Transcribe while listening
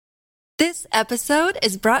This episode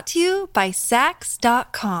is brought to you by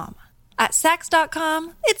Sax.com. At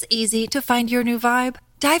Sax.com, it's easy to find your new vibe.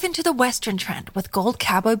 Dive into the Western trend with gold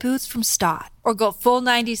cowboy boots from Stott, or go full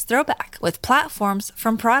 90s throwback with platforms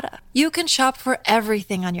from Prada. You can shop for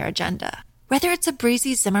everything on your agenda, whether it's a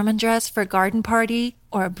breezy Zimmermann dress for a garden party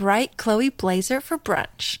or a bright Chloe blazer for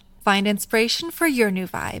brunch. Find inspiration for your new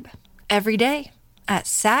vibe every day at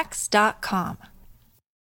Sax.com.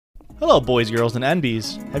 Hello, boys, girls, and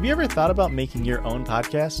NBs. Have you ever thought about making your own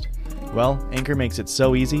podcast? Well, Anchor makes it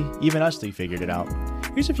so easy, even Usly figured it out.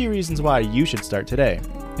 Here's a few reasons why you should start today,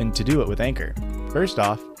 and to do it with Anchor. First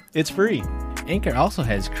off, it's free. Anchor also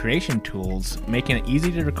has creation tools, making it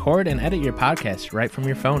easy to record and edit your podcast right from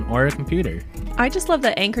your phone or a computer. I just love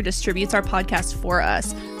that Anchor distributes our podcast for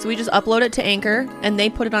us. So we just upload it to Anchor, and they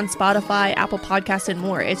put it on Spotify, Apple Podcasts, and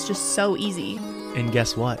more. It's just so easy. And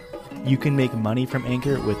guess what? You can make money from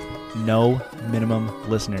Anchor with no minimum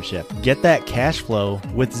listenership. Get that cash flow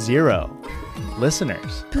with 0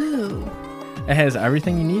 listeners. Boo. It has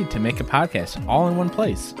everything you need to make a podcast all in one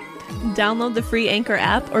place. Download the free Anchor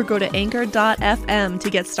app or go to anchor.fm to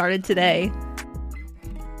get started today.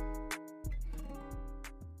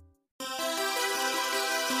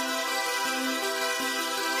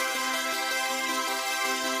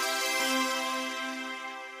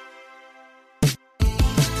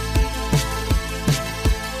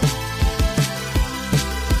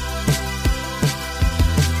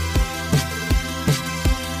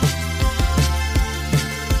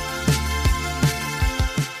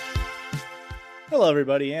 Hello,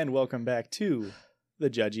 everybody, and welcome back to the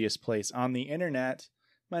judgiest place on the internet.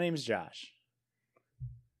 My name is Josh.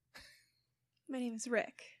 My name is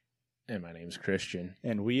Rick. And my name's Christian.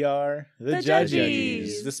 And we are the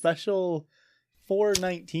Judgies. the special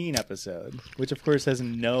 419 episode, which of course has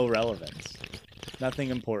no relevance. Nothing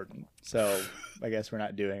important. So I guess we're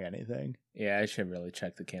not doing anything. Yeah, I should really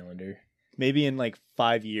check the calendar. Maybe in like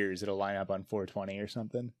 5 years it'll line up on 420 or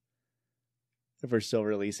something. If we're still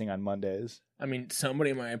releasing on Mondays. I mean,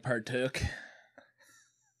 somebody might have partook.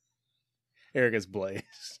 Erica's blazed.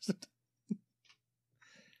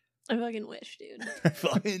 I fucking wish, dude.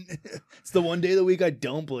 It's the one day of the week I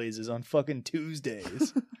don't blaze is on fucking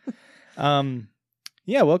Tuesdays.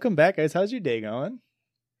 Yeah, welcome back, guys. How's your day going?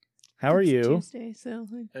 How are It's you? Tuesday, so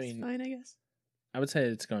it's fine, I guess. I would say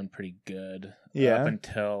it's going pretty good. Yeah. Up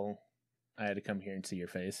until I had to come here and see your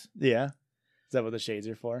face. Yeah. Is that what the shades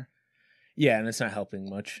are for? Yeah, and it's not helping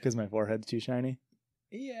much. Because my forehead's too shiny?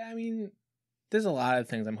 Yeah, I mean, there's a lot of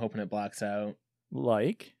things I'm hoping it blocks out.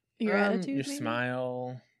 Like? Your attitude, Your maybe?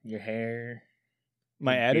 smile, your hair.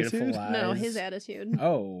 My your attitude? beautiful eyes. No, his attitude.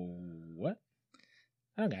 Oh, what?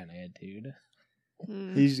 I don't got an attitude.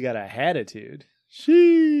 Hmm. He's got a attitude.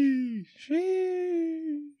 Sheesh.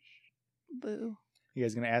 Boo. You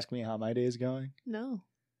guys gonna ask me how my day is going? No.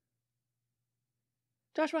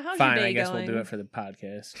 Joshua, how's Fine, your day I guess going? we'll do it for the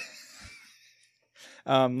podcast.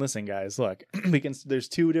 Listen, guys, look, there's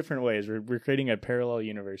two different ways. We're creating a parallel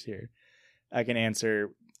universe here. I can answer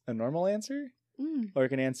a normal answer, or I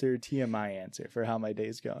can answer TMI answer for how my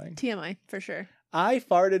day's going. TMI, for sure. I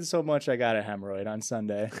farted so much I got a hemorrhoid on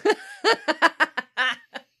Sunday.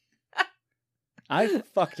 I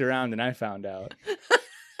fucked around and I found out.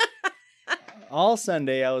 All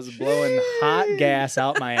Sunday I was blowing hot gas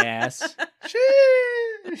out my ass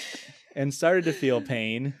and started to feel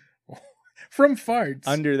pain From farts.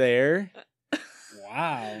 under there,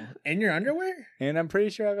 Wow. In your underwear? and I'm pretty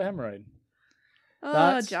sure I have a hemorrhoid. Oh,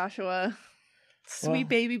 Thoughts? Joshua. Sweet Well.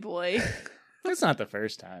 baby boy. That's not the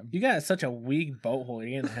first time. You got such a weak boat hole.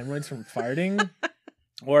 You're getting hemorrhoids from farting?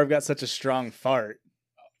 Or I've got such a strong fart.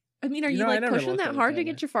 I mean, are You you, know, I like never pushing looked that at it hard that to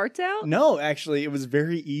way. get your farts out? No, actually, it was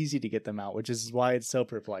very easy to get them out, which is why it's so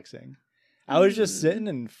perplexing. I was just sitting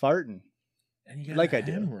and farting. And you got Like a I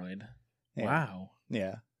do. hemorrhoid. Yeah. Wow.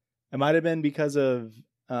 Yeah. It might have been because of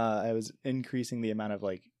I was increasing the amount of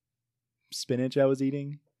like spinach I was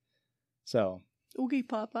eating. So Okay,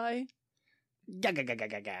 Popeye.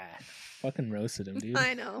 Fucking roasted him, dude.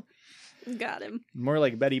 I know. Got him. more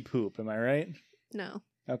like Betty Poop, am I right? No.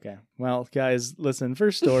 Okay. Well, guys, listen,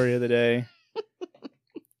 first story of the day.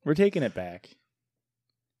 We're taking it back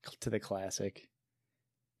to the classic.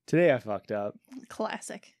 Today I fucked up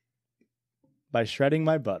Classic. by shredding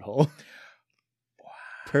my butthole.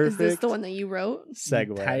 Perfect. Is this the one that you wrote? You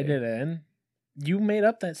segue? tied it in. You made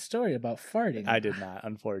up that story about farting. I did not,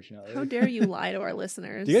 unfortunately. How dare you lie to our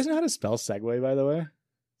listeners? Do you guys know how to spell segue, by the way?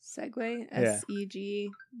 Segway? Yeah.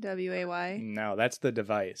 Segway? No, that's the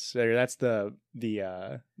device. Or that's the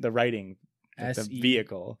writing, like the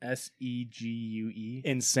vehicle. SEGUE.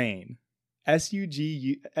 Insane.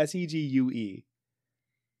 SEGUE.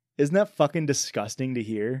 Isn't that fucking disgusting to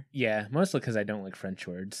hear? Yeah, mostly because I don't like French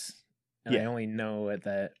words. And Yeah. I only know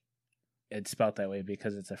that it's spelled that way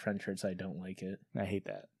because it's a French word, so I don't like it. I hate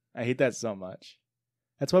that. I hate that so much.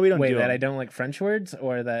 That's why we don't Wait, do that them. I don't like French words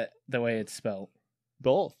or that the way it's spelled?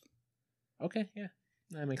 Both. Okay, yeah.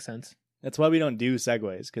 That makes sense. That's why we don't do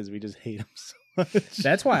segues, because we just hate them so much.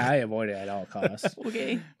 That's why I avoid it at all costs.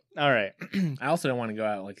 Okay. All right. I also don't want to go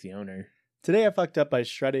out like the owner. Today I fucked up by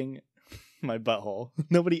shredding my butthole.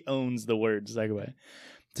 Nobody owns the word segue.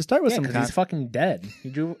 To start with Yeah, some because he's fucking dead. He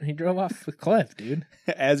drove off the cliff, dude.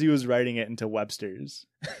 as he was writing it into Webster's,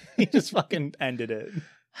 he just fucking ended it.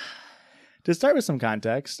 To start with some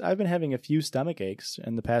context, I've been having a few stomach aches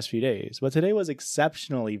in the past few days, but today was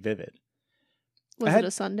exceptionally vivid. Was I had- it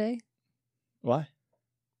a Sunday? Why?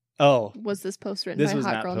 Oh, Was this post written this by was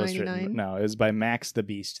Hot not Girl post 99? written. No, it was by Max the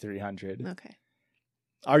Beast 300. Okay.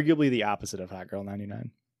 Arguably the opposite of Hot Girl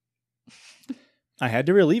 99. I had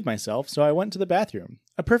to relieve myself, so I went to the bathroom.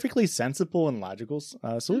 A perfectly sensible and logical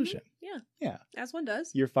solution. Yeah. Yeah. As one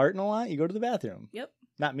does. You're farting a lot, you go to the bathroom. Yep.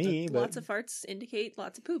 Not me, but Lots of farts indicate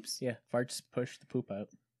lots of poops. Yeah, farts push the poop out.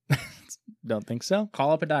 don't think so.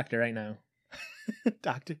 Call up a doctor right now.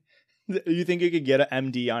 Doctor, you think you could get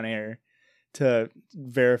an MD on air to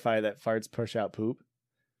verify that farts push out poop?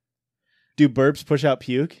 Do burps push out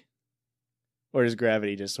puke? Or does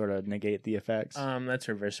gravity just sort of negate the effects? That's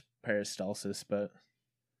reverse peristalsis, but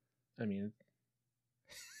I mean,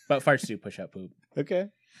 but farts do push out poop. Okay.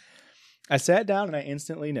 I sat down and I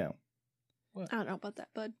instantly knew. I don't know about that,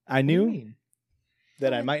 bud. I What do you knew mean?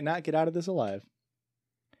 that I might not get out of this alive.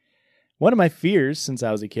 One of my fears since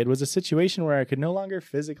I was a kid was a situation where I could no longer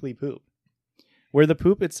physically poop, where the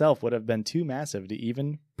poop itself would have been too massive to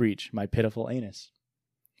even breach my pitiful anus.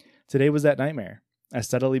 Today was that nightmare. I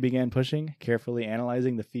steadily began pushing, carefully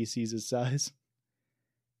analyzing the feces' size.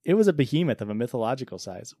 It was a behemoth of a mythological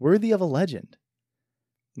size, worthy of a legend.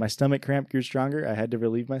 My stomach cramp grew stronger. I had to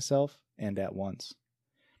relieve myself, and at once.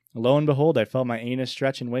 Lo and behold, I felt my anus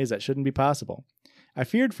stretch in ways that shouldn't be possible. I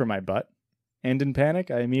feared for my butt, and in panic,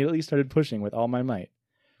 I immediately started pushing with all my might.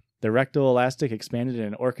 The rectal elastic expanded in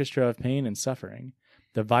an orchestra of pain and suffering,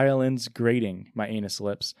 the violins grating my anus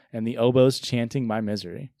lips, and the oboes chanting my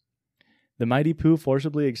misery. The mighty poo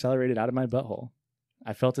forcibly accelerated out of my butthole.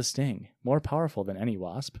 I felt a sting, more powerful than any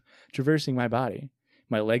wasp, traversing my body.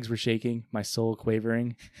 My legs were shaking, my soul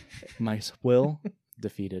quavering, my will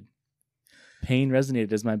defeated. Pain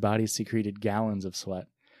resonated as my body secreted gallons of sweat.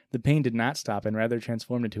 The pain did not stop and rather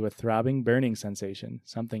transformed into a throbbing, burning sensation.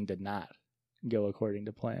 Something did not go according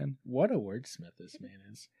to plan. What a wordsmith this man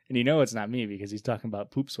is. And you know it's not me because he's talking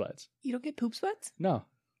about poop sweats. You don't get poop sweats? No,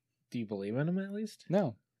 Do you believe in him at least?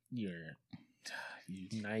 no. You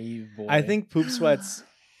naive boy. I think poop sweats,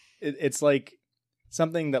 it's like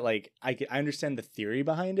something that like I understand the theory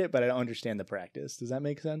behind it, but I don't understand the practice. Does that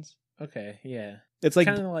make sense? Okay, yeah. It's like,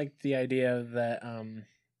 kind of like the idea that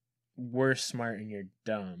we're smart and you're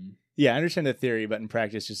dumb. yeah, I understand the theory, but in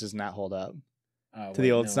practice just does not hold up Oh, to the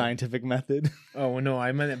wait, old no. scientific method. Oh no,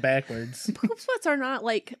 I meant it backwards. Poop sweats are not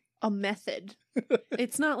like a method.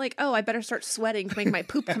 It's not like, oh, I better start sweating to make my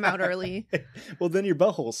poop come out early. Well, then your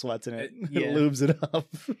butthole sweats in it. Yeah. It lubes it up.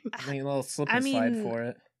 I mean, a little slip I and slide mean, for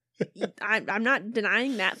it. I'm not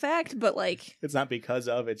denying that fact, but like, It's not because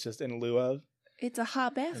of, it's just in lieu of. it's a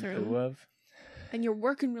hot And bathroom. poo of. And you're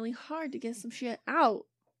working really hard to get some shit out.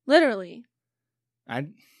 Literally.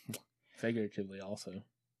 Figuratively also.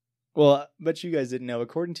 Well, but you guys didn't know.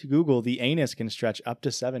 According to Google, the anus can stretch up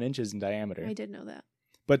to 7 inches in diameter. I did know that.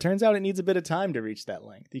 But turns out it needs a bit of time to reach that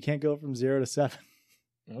length. You can't go from 0 to 7.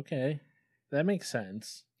 Okay. That makes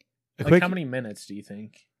sense. A Like quick, how many minutes do you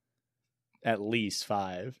think? At least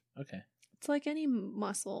 5. Okay. It's like any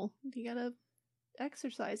muscle. You gotta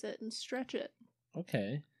exercise it and stretch it.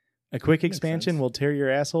 Okay. A quick Makes expansion sense. will tear your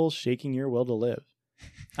asshole, shaking your will to live.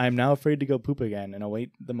 I am now afraid to go poop again and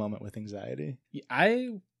await the moment with anxiety. Yeah,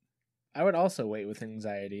 I would also wait with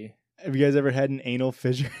anxiety. Have you guys ever had an anal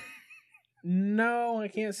fissure? No, I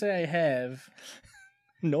can't say I have.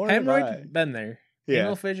 Nor have I. Hemorrhoid, been there. Yeah.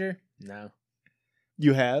 Anal fissure? No.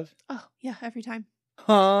 You have? Oh, yeah, every time.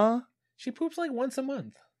 Huh? She poops like once a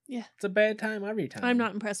month. Yeah. It's a bad time every time. I'm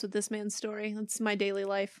not impressed with this man's story. That's my daily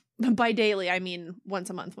life. By daily, I mean once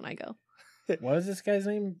a month when I go. What is this guy's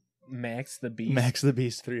name? Max the Beast. Max the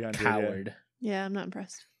Beast 300. yeah. Coward. Yeah, I'm not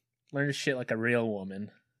impressed. Learn to shit like a real woman.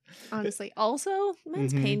 Honestly. Also,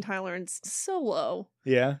 men's Mhm. pain tolerance so low.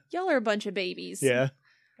 Yeah. Y'all are a bunch of babies. Yeah.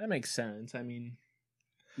 That makes sense. I mean,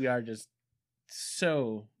 we are just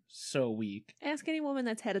so weak. Ask any woman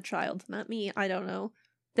that's had a child. Not me. I don't know.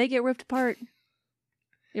 They get ripped apart.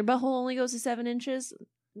 Your butthole only goes to 7 inches.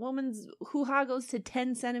 woman's hoo-ha goes to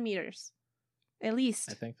 10 centimeters. At least.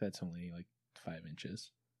 I think that's only like 5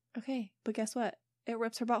 inches. Okay, but guess what? It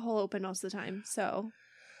rips her butthole open most of the time, so.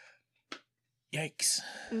 Yikes.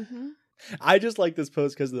 Mm-hmm. I just like this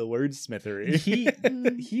post because of the word smithery.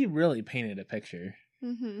 He really painted a picture.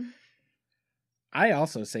 Mm-hmm. I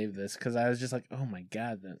also saved this because I was just like, oh my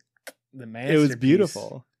god, the masterpiece. It was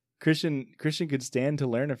beautiful. Christian could stand to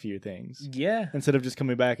learn a few things. Yeah. Instead of just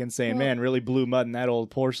coming back and saying, Well- man, really blew mud in that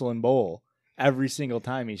old porcelain bowl every single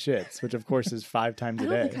time he shits, which of course is 5 times I a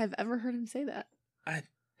don't day. think I've ever heard him say that.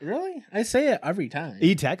 Really? I say it every time.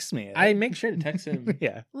 He texts me. I make sure to text him.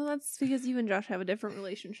 Yeah. Well, that's because you and Josh have a different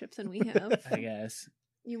relationship than we have. I guess.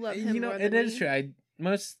 You love him You know, more it than is me.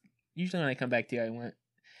 true. Usually when I come back to you, I went,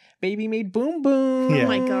 baby made boom boom. Yeah. Oh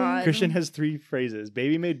my god. Christian has 3 phrases.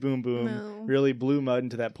 Baby made boom boom, No. really blew mud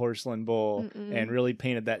into that porcelain bowl, Mm-mm. and really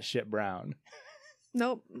painted that shit brown.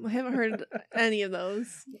 Nope, I haven't heard any of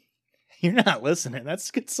those. You're not listening. That's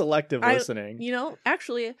good selective listening. You know,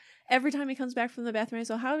 actually, every time he comes back from the bathroom, I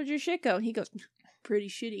say, "How did your shit go?" And he goes, "Pretty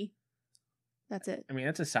shitty." That's it. I mean,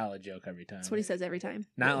 that's a solid joke every time. That's what he says every time.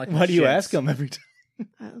 Not like Why do you shits. ask him every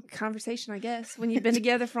time? Conversation, I guess. When you've been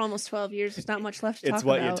together for almost 12 years, there's not much left to talk It's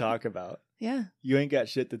what about. you talk about. Yeah, You ain't got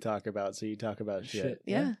shit to talk about, so you talk about shit. Shit.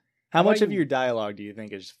 yeah. How How much about of you? your dialogue do you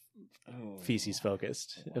think is Oh. feces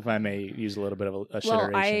focused, if I may use a little bit of a Well,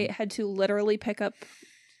 shitteration? I had to literally pick up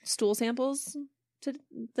stool samples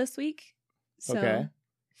this week. So, Okay.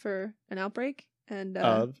 for an outbreak and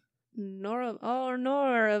Of norovirus.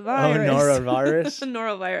 norovirus?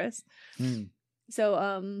 Norovirus. Hmm.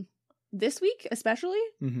 So, this week especially,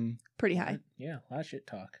 Mm-hmm. pretty high. Yeah, a lot of shit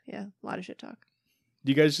talk. Yeah, a lot of shit talk.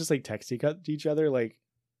 Do you guys just like text each other? Like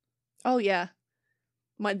Oh yeah,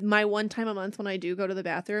 my one time a month when I do go to the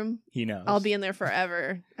bathroom, he knows. I'll be in there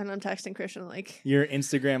forever, and I'm texting Christian like, You're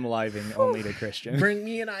Instagram living only to Christian. Bring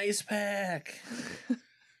me an ice pack.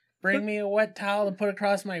 Bring me a wet towel to put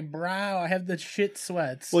across my brow. I have the shit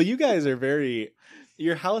sweats. Well, you guys are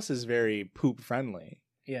your house is very poop friendly.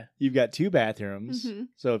 Yeah. You've got 2 bathrooms. Mhm.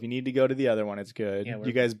 So if you need to go to the other one, it's good. Yeah,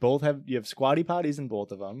 you guys both have squatty potties in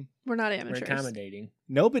both of them. we're not We're amateurs. accommodating.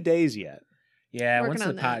 No bidets yet. Yeah, Working once the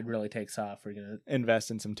on that. pod really takes off, we're gonna.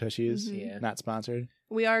 Invest in some tushies. Mhm. Yeah. Not sponsored.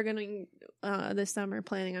 We are going this summer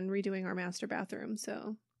planning on redoing our master bathroom,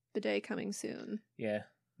 so bidet coming soon. Yeah,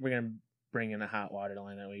 we're gonna bring in a hot water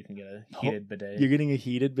line that way you can get a heated bidet. You're getting a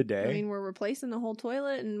heated bidet. I mean, we're replacing the whole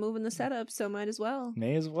toilet and moving the setup, so might as well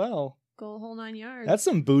May as well. go a whole 9 yards. That's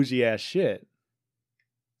some bougie ass shit.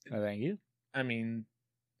 Oh, thank you. I mean,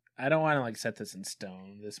 I don't want to like set this in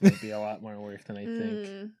stone. This might be a lot more work than I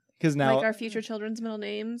think. Because now, like our future children's middle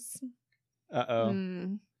names. oh,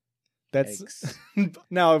 Mm. that's Yikes.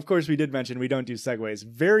 now. Of course, we did mention we don't do segues.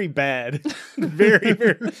 Very bad. very.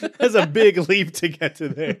 That's a big leap to get to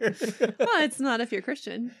there. Well, it's not if you're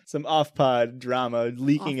Christian. Some off pod drama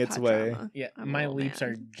leaking its Off-pod way. drama. Yeah, I'm my a little leaps are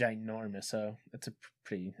mad. ginormous, so it's a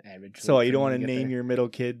pretty average. So leap you for don't me want to get name there. your middle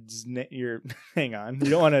kid's your hang on.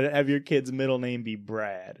 You don't want to have your kid's middle name be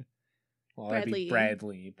Brad. Well, it'd be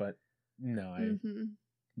Bradley. Bradley, but no, I Mhm.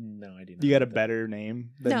 no, I do not. You got a want that. better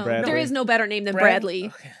name than No, Bradley. there is no better name than Brad- Bradley.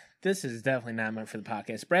 Okay. This is definitely not meant for the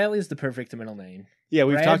podcast. Bradley is the perfect middle name. Yeah,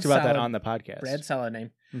 we've Brad's talked about that solid- on the podcast. Brad's solid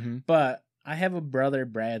name, hmm but I have a brother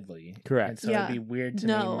Bradley. Correct. And so Yeah. it'd be weird to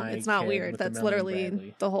name No, my it's not kid weird. with the That's middle name literally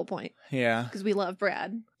Bradley. the whole point. Yeah. Because we love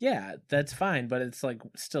Brad. Yeah, that's fine, but it's like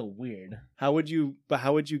still weird. How would you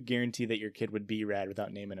guarantee that your kid would be Rad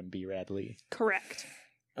without naming him B Radley? Correct.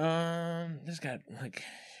 There's got like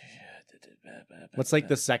What's like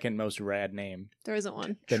the second most rad name There isn't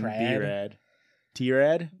one. than B Trad? Rad? T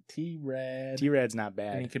Rad? T-Rad. T Rad's not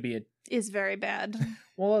And he bad. could be a Is very bad.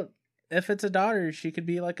 well. If it's a daughter, she could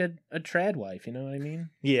be like a trad wife. You know what I mean?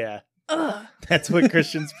 Yeah. Ugh. That's what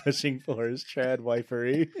Christian's pushing for is trad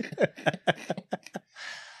wifery.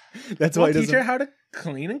 That's why Well, he teach her doesn't how to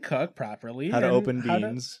clean and cook properly. how to and open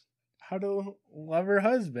beans. How to love her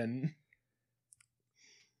husband.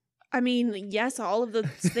 I mean, yes, all of those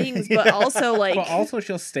things, but also like But also,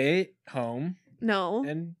 she'll stay home no,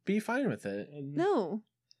 and be fine with it. And no.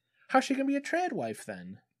 How's she gonna be a trad wife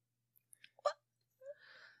then?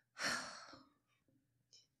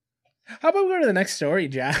 How about we go to the next story,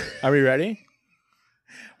 Jack? Are we ready?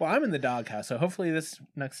 Well, I'm in the doghouse, so hopefully this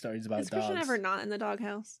next story is about Is dogs. Christian ever not in the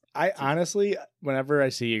doghouse? I honestly, whenever I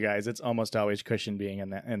see you guys, it's almost always Christian being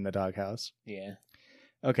in the doghouse. Yeah.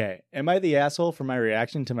 Okay, am I the asshole for my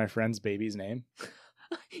reaction to my friend's baby's name?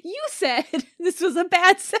 You said this was a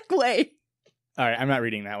bad segue. All right, I'm not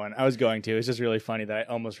reading that one. I was going to. It's just really funny that I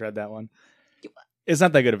almost read that one. It's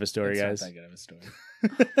not that good of a story, It's guys. not that good of a story.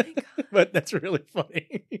 Oh my God. But that's really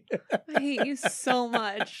funny. I hate you so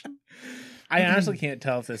much. I honestly can't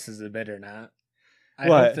tell if this is a bit or not. I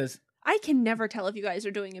What? hope this. I can never tell if you guys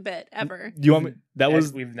are doing a bit ever. Do you want me? That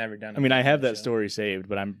was. We've never done it. I mean, I have that so story saved,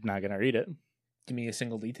 but I'm not gonna read it. Give me a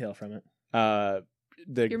single detail from it.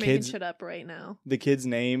 The You're making kids. shit up right now. The kid's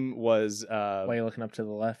name was. Why are you looking up to the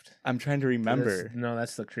left? I'm trying to remember. No,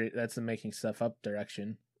 that's the making stuff up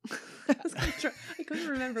direction. I couldn't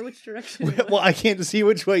remember which direction. It Well, was. I can't see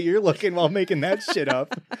which way you're looking while making that shit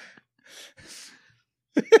up.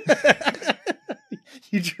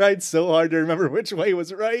 You tried so hard to remember which way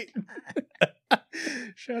was right.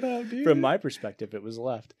 Shut up, dude. From my perspective, it was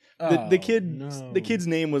left. Oh, The kid, no. the kid's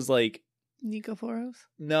name was like Nikophoros?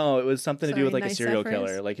 no, it was something to do with Sorry, like a Nice serial Efforts?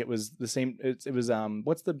 killer. Like it was the same. It was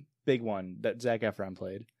what's the big one that Zac Efron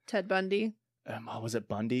played? Ted Bundy? Was it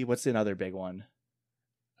Bundy? What's another big one?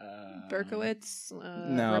 Berkowitz?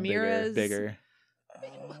 No, Ramirez? bigger.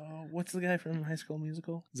 What's the guy from High School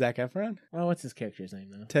Musical? Zac Efron, Well, what's his character's name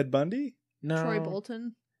though? Ted Bundy. No, Troy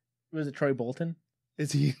Bolton? Was it Troy Bolton?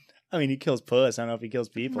 Is he? I mean, he kills puss. I don't know if he kills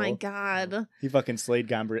Oh people. my God. He fucking slayed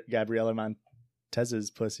Gabriella Montez's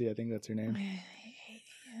pussy. I think that's her I name.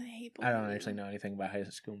 hate I don't Bolton. actually know anything about High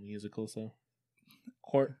School Musical, so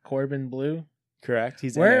Corbin Blue. Correct.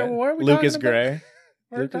 He's Where in it. are we Lucas talking about? Gray.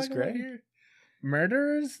 What are we Lucas talking about Gray? here?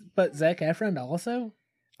 Murderers, but Zac Efron also.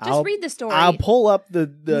 Just read the story. I'll pull up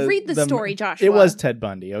the Read the story, Joshua. It was Ted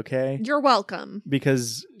Bundy, okay? You're welcome.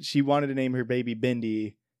 Because she wanted to name her baby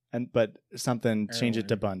Bindi, but something changed it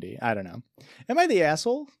to Erwin. Bundy. I don't know. Am I the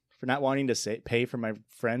asshole for not wanting to pay for my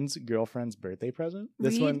girlfriend's birthday present?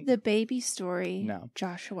 This Read one, the baby story, No.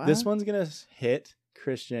 Joshua. this one's gonna hit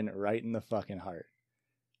Christian right in the fucking heart.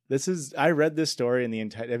 I read this story in the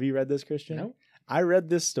entire. Have you read this, Christian? No. I read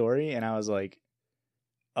this story and I was like,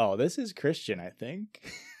 "Oh, this is Christian." I think.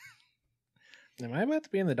 Am I about to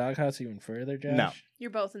be in the doghouse even further, Josh? No. You're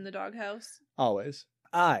both in the doghouse. Always.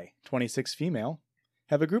 I, 26 female,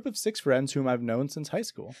 have a group of 6 friends whom I've known since high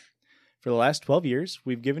school. For the last 12 years,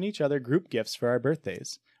 we've given each other group gifts for our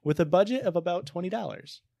birthdays, with a budget of about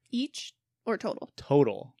 $20 Each or total?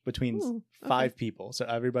 total between Ooh, 5 people. So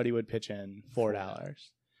everybody would pitch in $4.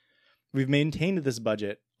 We've maintained this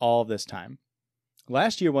budget all this time.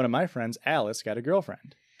 Last year, one of my friends, Alice, got a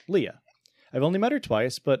girlfriend, Leah. I've only met her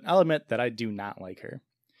twice, but I'll admit that I do not like her.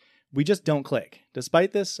 We just don't click.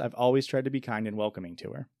 Despite this, I've always tried to be kind and welcoming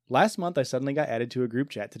to her. Last month, I suddenly got added to a group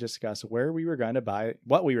chat to discuss what we were going to buy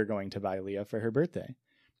Leah for her birthday.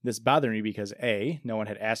 This bothered me because A, no one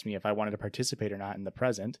had asked me if I wanted to participate or not in the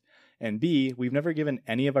present, and B, we've never given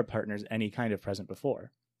any of our partners any kind of present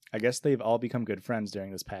before. I guess they've all become good friends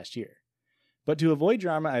during this past year. But to avoid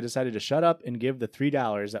drama, I decided to shut up and give the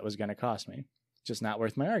 $3 that was going to cost me. Just not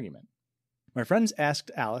worth my argument. My friends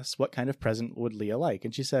asked Alice what kind of present would Leah like,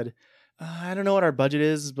 and she said, I don't know what our budget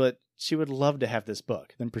is, but she would love to have this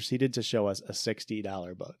book, then proceeded to show us a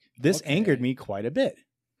 $60 book. This Okay. angered me quite a bit.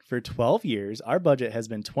 For 12 years, our budget has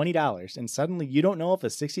been $20, and suddenly you don't know if a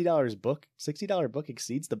 $60 book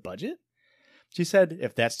exceeds the budget? She said,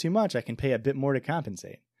 if that's too much, I can pay a bit more to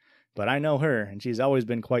compensate. But I know her, and she's always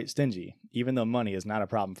been quite stingy, even though money is not a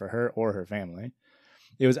problem for her or her family.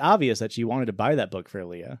 It was obvious that she wanted to buy that book for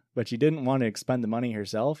Leah, but she didn't want to expend the money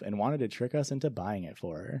herself and wanted to trick us into buying it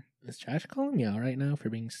for her. Is Josh calling me out right now for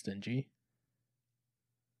being stingy?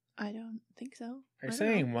 I don't think so. I You're don't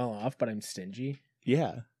saying know. well off, but I'm stingy.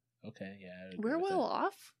 Yeah. Okay, yeah. I would agree We're with well that.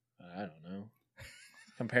 off. I don't know.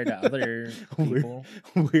 Compared to other We're- people,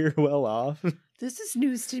 We're well off. This is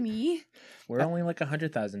news to me. we're only like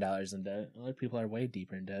 $100,000 in debt. Other people are way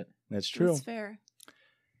deeper in debt. That's true. That's fair.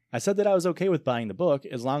 I said that I was okay with buying the book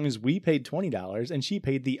as long as we paid $20 and she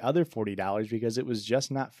paid the other $40 because it was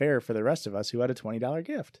just not fair for the rest of us who had a $20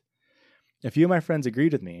 gift. A few of my friends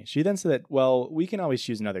agreed with me. She then said that, well, we can always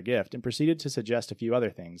choose another gift, and proceeded to suggest a few other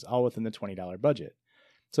things, all within the $20 budget.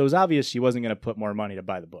 So it was obvious she wasn't going to put more money to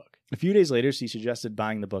buy the book. A few days later, she suggested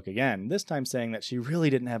buying the book again, this time saying that she really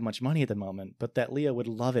didn't have much money at the moment, but that Leah would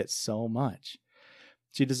love it so much.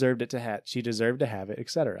 She deserved to have it,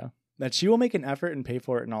 etc. That she will make an effort and pay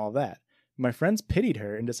for it and all of that. My friends pitied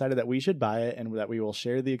her and decided that we should buy it and that we will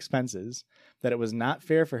share the expenses, that it was not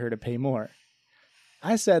fair for her to pay more.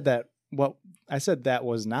 I said that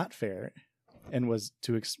was not fair and was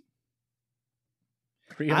to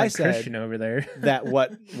Pretty I said Christian over there. that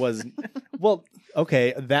what was well,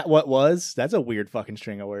 okay, that what was, that's a weird fucking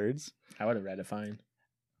string of words. I would have read it fine.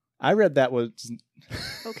 I read that was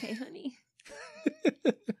Okay, honey.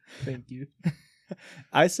 Thank you.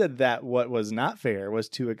 I said that what was not fair was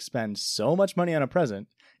to expend so much money on a present,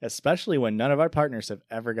 especially when none of our partners have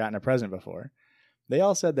ever gotten a present before. They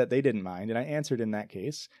all said that they didn't mind, and I answered in that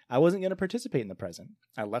case. I wasn't going to participate in the present.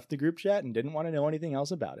 I left the group chat and didn't want to know anything else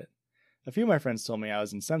about it. A few of my friends told me I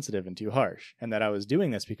was insensitive and too harsh, and that I was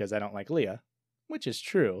doing this because I don't like Leah, which is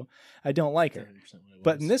true. I don't like her. 100% what it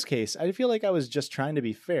But was. in this case, I feel like I was just trying to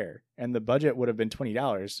be fair, and the budget would have been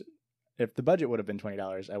 $20. If the budget would have been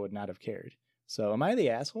 $20, I would not have cared. So am I the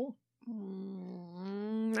asshole?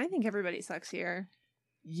 I think everybody sucks here.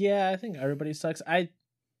 Yeah, I think everybody sucks.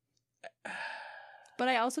 But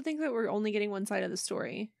I also think that we're only getting one side of the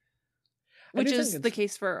story, I do which think is the it's-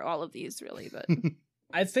 case for all of these, really. But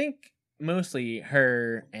I think mostly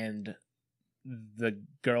her and the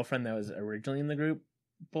girlfriend that was originally in the group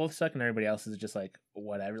both suck, and everybody else is just like,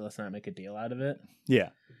 whatever, let's not make a deal out of it. Yeah.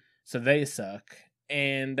 So they suck,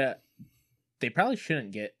 and they probably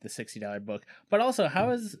shouldn't get the $60 book. But also, how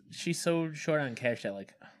is she so short on cash that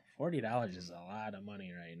like $40 is a lot of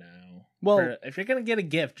money right now? Well- if you're gonna get a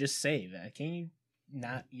gift, just say that. Can you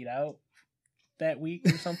not eat out that week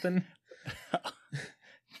or something?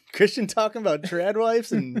 Christian talking about trad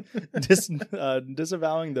wives and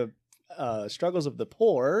disavowing the struggles of the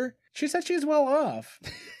poor. She said she's well off.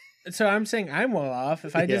 So I'm saying I'm well off.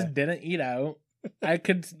 If I Yeah. just didn't eat out, I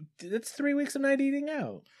could. It's 3 weeks of not eating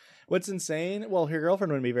out. What's insane? Well, her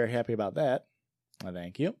girlfriend wouldn't be very happy about that. Well,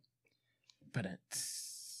 thank you. But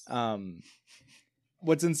it's.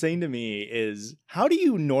 What's insane to me is how do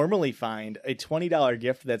you normally find a $20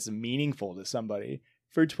 gift that's meaningful to somebody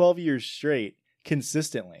for 12 years straight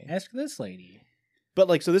consistently? Ask this lady. But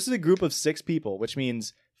like, so this is a group of 6 people, which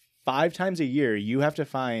means 5 times a year you have to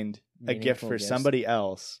find a gift Meaningful for gifts. somebody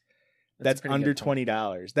else that's a pretty under good point.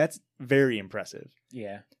 $20. That's very impressive.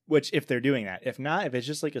 Yeah. Which, if they're doing that, if not, if it's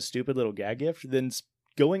just like a stupid little gag gift, then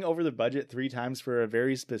going over the budget 3 times for a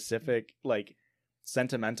very specific, like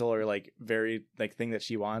sentimental or like very like thing that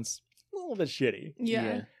she wants, a little bit shitty.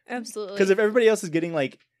 yeah, absolutely. Because if everybody else is getting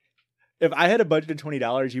like, if I had a budget of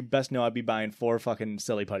 $20, you best know I'd be buying 4 fucking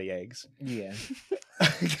silly putty eggs. Yeah.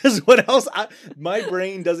 Because what else? My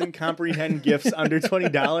brain doesn't comprehend gifts under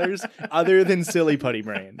 $20 other than silly putty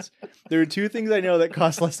brains. There are 2 things I know that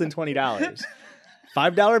cost less than $20.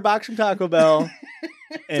 $5 box from Taco Bell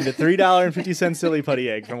and a $3.50 silly putty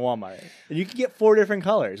egg from Walmart. And you can get 4 different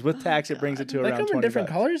colors. With tax, it brings it to They around come 20 in different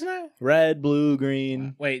bucks. colors now? Red, blue,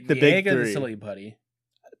 green. Wait, The the, big egg or the 3. silly putty?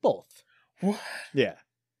 Both. What? Yeah.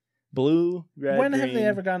 Blue, red, When have green. they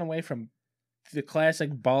ever gone away from the classic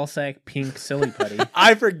ball sack pink silly putty?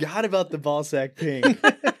 I forgot about the ball sack pink.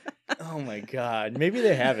 Oh my god. Maybe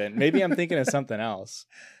they haven't. Maybe I'm thinking of something else.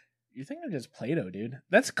 You think they're just Play-Doh, dude?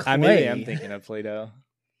 That's clay. I maybe am thinking of Play-Doh.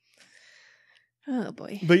 oh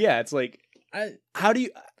boy, But yeah, it's like, I how do you?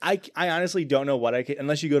 I honestly don't know what I could,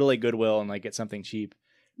 unless you go to like Goodwill and like get something cheap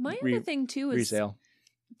my Re- other thing too is resale.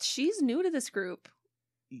 she's new to this group.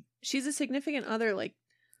 She's a significant other. Like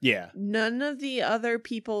Yeah, none of the other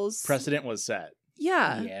people's precedent was set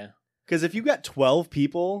Yeah, yeah. because if you got 12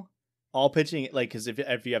 people all pitching, like, because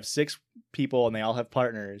if you have 6 people and they all have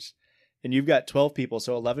partners, and you've got 12 people,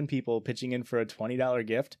 so 11 people pitching in for a $20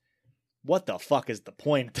 gift. What the fuck is the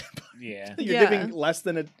point? Yeah. You're Yeah. giving less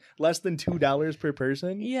than $2 per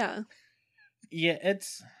person. yeah. Yeah,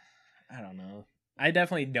 it's I don't know. I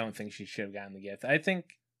definitely don't think she should have gotten the gift. I think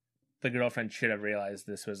the girlfriend should have realized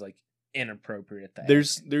this was like inappropriate to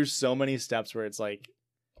ask. There's so many steps where it's like,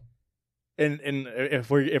 and if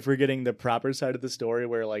we're getting the proper side of the story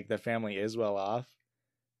where like the family is well off,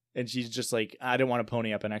 and she's just like, I don't want to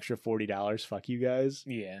pony up an extra $40. Fuck you guys.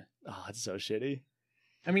 Yeah. Oh, it's so shitty.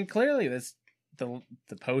 I mean, clearly the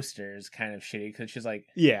poster is kind of shitty because she's like,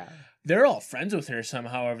 Yeah. they're all friends with her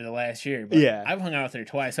somehow over the last year. But Yeah. I've hung out with her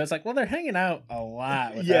twice. So it's like, well, they're hanging out a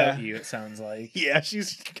lot without Yeah. you, it sounds like. Yeah,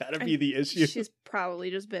 she's gotta be the issue. She's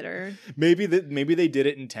probably just bitter. Maybe they did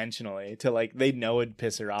it intentionally to like they know it'd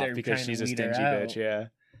piss her off They're because trying to she's a weed her stingy out. bitch. Yeah.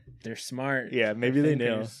 They're smart. Yeah, maybe They're they knew.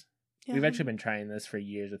 thinkers. Yeah. We've actually been trying this for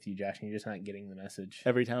years with you, Josh, and you're just not getting the message.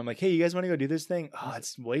 Every time I'm like, hey, you guys want to go do this thing? Oh,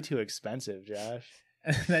 it's way too expensive, Josh.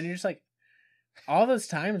 And then you're just like, all those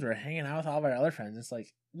times we're hanging out with all of our other friends, it's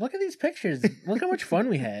like, look at these pictures. Look how much fun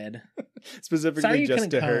we had. Specifically Sorry you just to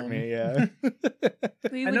couldn't hurt come. me, yeah.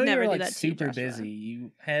 We I would know you never were do like that to you, super Joshua. busy.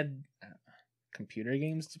 You had computer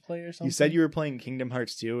games to play or something. You said you were playing Kingdom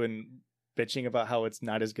Hearts 2 and bitching about how it's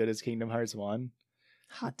not as good as Kingdom Hearts 1,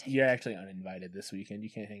 Hot take. You're actually uninvited this weekend. You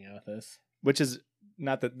can't hang out with us. which is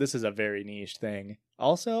not that this is a very niche thing.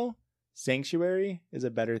 Also, Sanctuary is a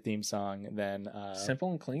better theme song than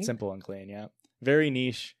Simple and clean. Simple and Clean, yeah. Very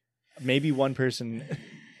niche. Maybe one person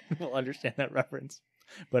will understand that reference.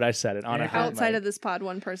 But I said it on a hot Outside mic. of this pod,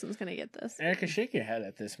 one person's gonna get this. Erica, shake your head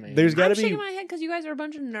at this, man. There's got I'm to be shaking my head because you guys are a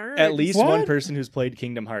bunch of nerds. at least one What? person who's played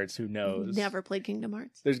Kingdom Hearts who knows. Never played Kingdom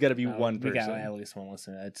Hearts. There's got to be No, one we got person. at least one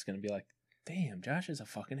listener that's going to be like, damn, Josh is a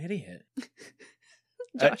fucking idiot.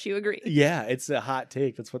 Josh, you agree? Yeah, it's a hot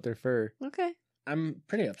take. That's what they're for. Okay. I'm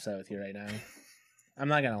pretty upset with you right now. I'm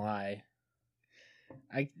not going to lie.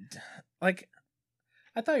 I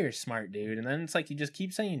thought you were smart, dude. And then it's like you just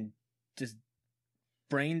keep saying just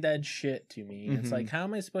brain dead shit to me. It's Mhm. like, how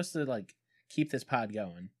am I supposed to like keep this pod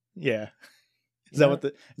going? Yeah. Is You that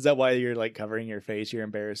know? is that why you're like covering your face? You're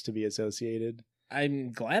embarrassed to be associated?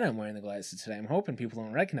 I'm glad I'm wearing the glasses today. I'm hoping people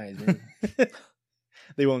don't recognize me.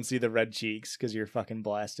 They won't see the red cheeks because you're fucking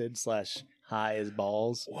blasted / high as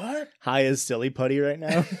balls. What? High as silly putty right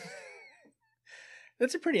now.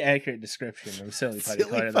 That's a pretty accurate description of silly putty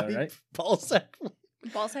Silly color, though, putty right? ballsack.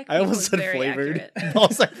 Ballsack. I almost said flavored.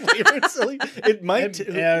 Ballsack flavored silly. It might.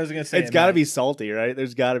 Yeah, I was gonna say It's it got to might. be salty, right?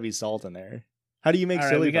 There's got to be salt in there. How do you make All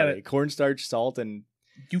right, silly we gotta- putty? Cornstarch, salt, and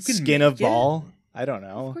You can skin make of it? ball? I don't Of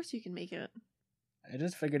know. course, you can make it. I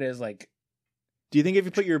just figured it was like Do you think if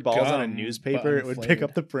you put your balls on a Gum, newspaper, but it would pick unflavored.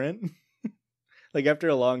 up the print? Like after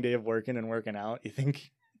a long day of working and working out, you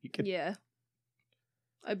think you could? Yeah.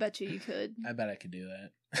 I bet you could. I bet I could do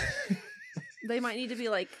that. They might need to be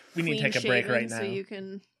like We need to clean take a break shaven right so now. you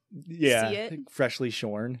can. Yeah, See it? like freshly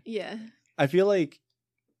shorn. Yeah. I feel like,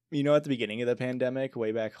 at the beginning of the pandemic,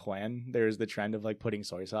 way back when, there was the trend of like putting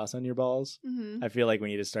soy sauce on your balls. Mm-hmm. I feel like we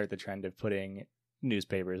need to start the trend of putting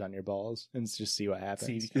newspapers on your balls and just see what happens.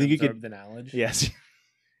 See if you You can think you absorb could? the knowledge. Yes.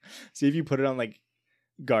 See if you put it on like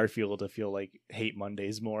Garfield to feel like hate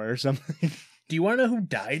Mondays more or something. Do you want to know who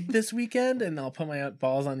died this weekend? And I'll put my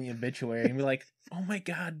balls on the obituary and be like, "Oh my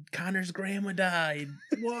God, Connor's grandma died.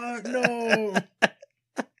 What? No."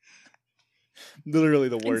 Literally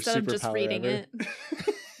the worst Instead of superpower just reading ever.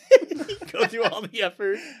 it. Go through all the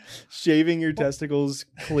effort, shaving your testicles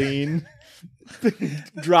clean,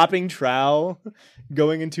 dropping trowel,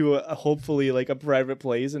 going into a hopefully like a private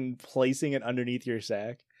place and placing it underneath your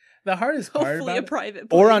sack The hardest part Hopefully, a about it, private.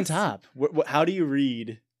 or on place. top. How do you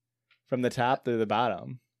read from the top to the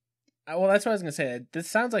bottom? well, that's what I was gonna say. This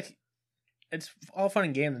sounds like it's all fun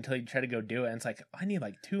and games until you try to go do it. And it's like I need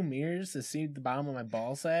like 2 mirrors to see the bottom of my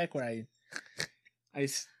ball sack where I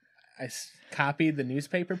copied the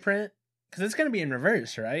newspaper print because it's gonna be in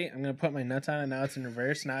reverse, right? I'm gonna put my nuts on it. Now it's in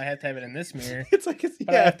reverse. Now I have to have it in this mirror, It's like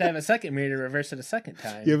but I have to have a second mirror to reverse it a second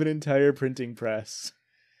time. you have an entire printing press.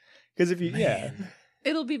 Because if you Man.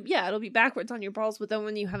 It'll be backwards on your balls, but then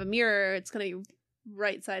when you have a mirror, it's gonna be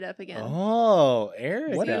right side up again. Oh,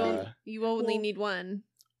 Erica. What You only Well- need one.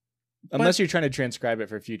 Unless you're trying to transcribe it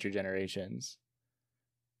for future generations.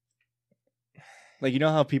 Like, you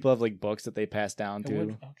know how people have like books that they pass down It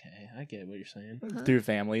would- to okay, I get what you're saying. Uh-huh. through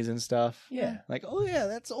families and stuff? Yeah. Like, oh yeah,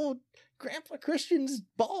 that's old Grandpa Christian's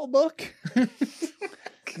ball book.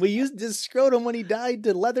 We used his scrotum when he died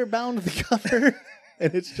to leather bound the cover.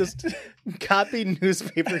 And it's just copied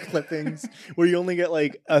newspaper clippings where you only get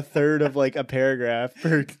like a third of like a paragraph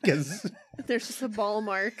per because There's just a ball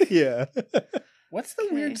mark. yeah. What's the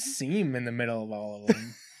Okay. weird seam in the middle of all of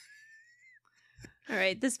them? All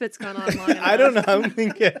right, this bit's gone on long enough. I don't know. I don't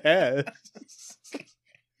think it has.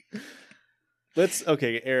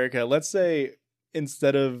 Erica, let's say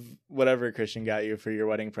instead of whatever Christian got you for your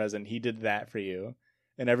wedding present, he did that for you.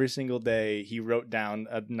 And every single day he wrote down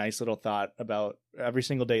a nice little thought about every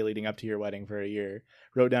single day leading up to your wedding for a year,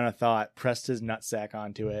 wrote down a thought, pressed his nutsack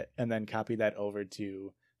onto it, and then copied that over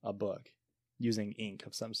to a book using ink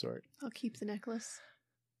of some sort. I'll keep the necklace.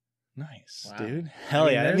 Nice, Wow. dude. Hell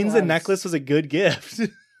mean, yeah. That there's means a the lot of necklace was a good gift.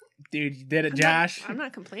 Dude, you did it, I'm Josh. I'm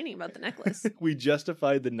not complaining about the necklace. We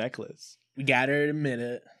justified the necklace. We got her to admit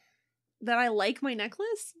it. That I like my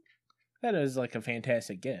necklace? That is like a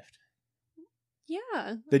fantastic gift.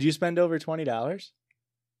 Yeah. Did you spend over $20?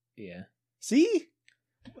 Yeah. See?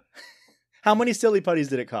 How many silly putties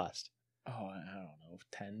did it cost? Oh, I don't know.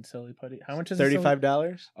 10 silly putty. How much is a silly-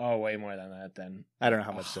 $35? Oh, way more than that then. I don't know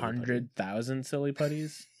how much. 100,000 silly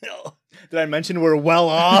putties. Did I mention we're well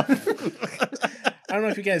off? I don't know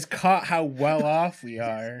if you guys caught how well off we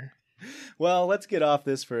are. Well, let's get off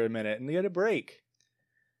this for a minute and get a break.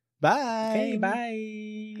 Bye. Okay,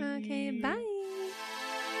 bye. Okay, bye.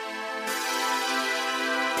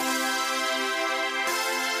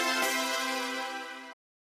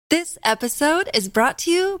 This episode is brought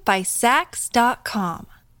to you by Sax.com.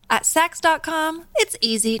 At Sax.com, it's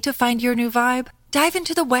easy to find your new vibe. Dive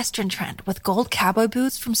into the Western trend with gold cowboy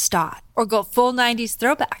boots from Stott, or go full 90s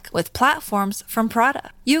throwback with platforms from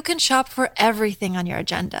Prada. You can shop for everything on your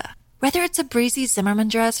agenda, whether it's a breezy Zimmermann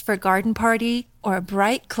dress for a garden party, or a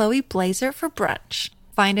bright Chloe blazer for brunch.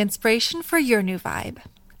 Find inspiration for your new vibe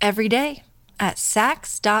every day at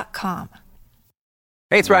Sax.com.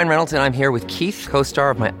 Hey, it's Ryan Reynolds, and I'm here with Keith,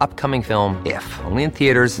 co-star of my upcoming film, If, only in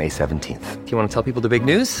theaters May 17th. Do you want to tell people the big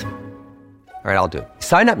news? All right, I'll do it.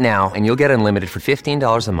 Sign up now and you'll get unlimited for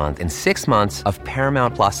 $15 a month and 6 months of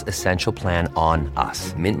Paramount Plus Essential Plan on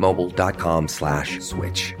us.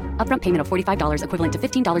 MintMobile.com/switch. Upfront payment of $45 equivalent to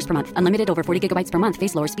 $15 per month. Unlimited over 40 gigabytes per month.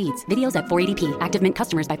 Face lower speeds. Videos at 480p. Active Mint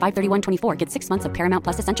customers by 531.24 get 6 months of Paramount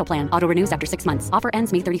Plus Essential Plan. Auto renews after 6 months. Offer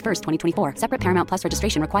ends May 31st, 2024. Separate Paramount Plus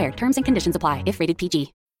registration required. Terms and conditions apply if rated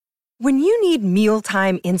PG. When you need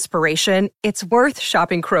mealtime inspiration, it's worth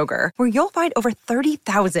shopping Kroger, where you'll find over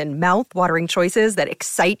 30,000 mouth-watering choices that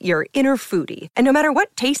excite your inner foodie. And no matter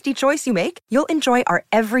what tasty choice you make, you'll enjoy our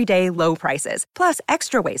everyday low prices, plus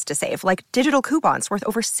extra ways to save, like digital coupons worth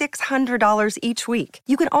over $600 each week.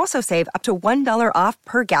 You can also save up to $1 off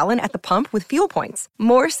per gallon at the pump with fuel points.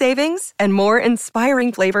 More savings and more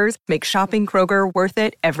inspiring flavors make shopping Kroger worth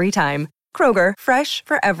it every time. Kroger, fresh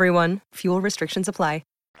for everyone. Fuel restrictions apply.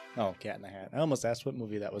 Oh, Cat in the Hat. I almost asked what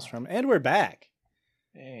movie that was from. And we're back.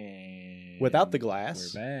 And Without the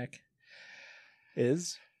glass. We're back.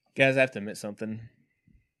 Is? Guys, I have to admit something.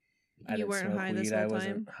 I You didn't weren't smoke high weed. this I whole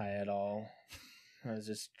wasn't time? high at all. I was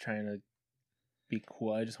just trying to be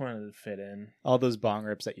cool. I just wanted to fit in. All those bong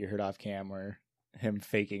rips that you heard off cam were him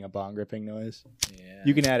faking a bong ripping noise. Yeah.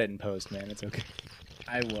 You can add it in post, man. It's okay.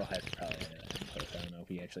 I will have to probably edit that in post. I don't know if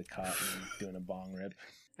he actually caught me doing a bong rip.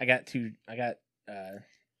 I got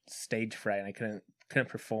stage fright and I couldn't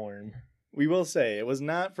perform. We will say it was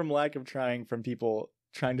not from lack of trying from people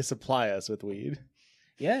trying to supply us with weed.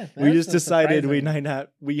 Yeah. We just decided we surprising. might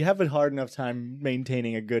not. We have a hard enough time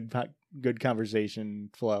maintaining a good conversation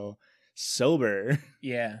flow sober,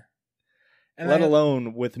 Yeah. And let I-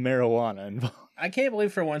 alone with marijuana involved. I can't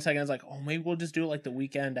believe for 1 second I was like, oh, maybe we'll just do it like the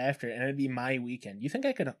weekend after, and it'd be my weekend. You think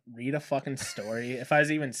I could read a fucking story if I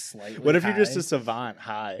was even slightly What if you're just high? a savant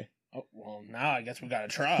high? Oh, well, now I guess we gotta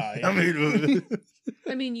try. I mean,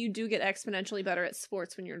 I mean, you do get exponentially better at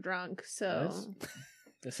sports when you're drunk, so Yes.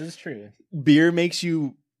 This is true. beer makes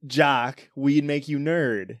you jock, weed make you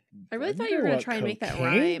nerd. I really thought you were Wonder going what to try and make that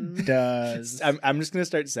cocaine rhyme. Does I'm just gonna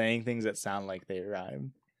start saying things that sound like they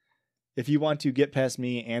rhyme. If you want to get past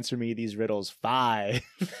me, answer me these riddles 5.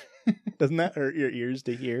 Doesn't that hurt your ears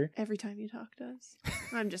to hear? Every time you talk does.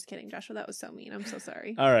 I'm just kidding, Joshua. That was so mean. I'm so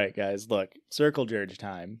sorry. All right, guys, look, circle jerk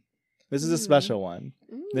time. This is a special one.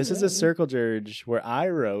 This is a circle jerk where I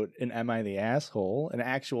wrote an Am I the Asshole, an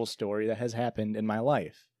actual story that has happened in my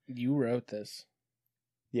life. you wrote this?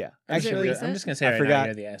 Yeah. Is it Actually, recent? I'm just gonna say I right forgot. now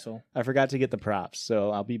you're the asshole. I forgot to get the props,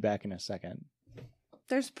 so I'll be back in a second.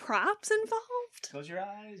 There's props involved? Close your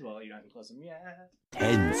eyes. Well, you don't have to close them yet.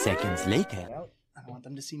 10 seconds later. Well, I want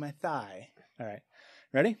them to see my thigh. All right.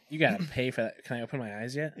 Ready? You gotta pay for that. Can I open my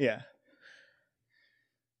eyes yet? Yeah.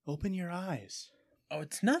 Open your eyes. Oh,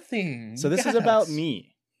 it's nothing. So this is Yes. about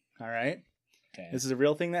me. All right. Okay. This is a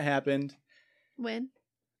real thing that happened. When?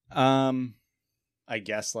 I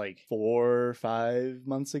guess like 4 or 5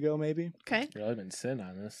 months ago, maybe. Okay. really been sitting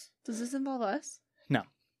on this. Does this involve us? No.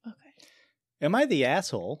 Okay. Am I the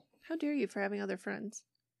asshole How dare you for having other friends?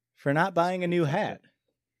 for not buying a new hat?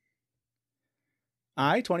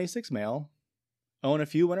 I, 26 male, own a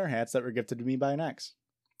few winter hats that were gifted to me by an ex.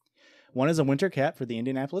 One is a winter cap for the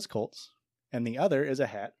Indianapolis Colts, and the other is a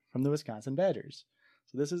hat from the Wisconsin Badgers.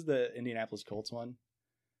 So this is the Indianapolis Colts one.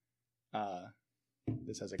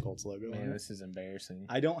 This has a Colts logo on Man, it. this is embarrassing.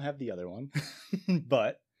 I don't have the other one,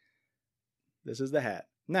 but this is the hat.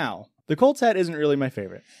 Now, the Colts hat isn't really my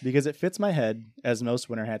favorite because it fits my head as most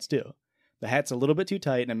winter hats do. The hat's a little bit too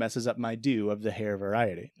tight and it messes up my do of the hair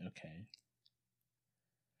variety. Okay.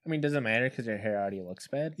 I mean, does it matter because your hair already looks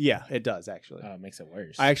bad? Yeah, it does actually. Oh, it makes it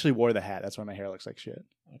worse. I actually wore the hat. That's why my hair looks like shit.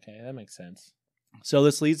 Okay, that makes sense. So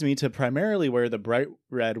this leads me to primarily wear the bright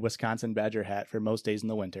red Wisconsin Badger hat for most days in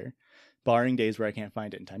the winter, barring days where I can't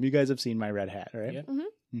find it in time. You guys have seen my red hat, right? Yep.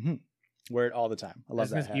 Mm-hmm. Wear it all the time. I love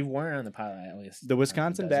that hat. You've worn it on the pod at least. The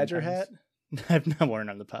Wisconsin a dozen Badger times. hat, I've not worn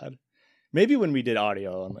on the pod. Maybe when we did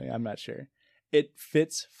audio only. I'm not sure. It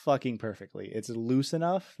fits fucking perfectly. It's loose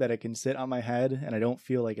enough that it can sit on my head, and I don't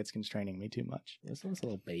feel like it's constraining me too much. This one's a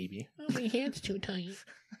little baby. Oh, my hand's too tight.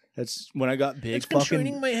 That's when I got big It's fucking.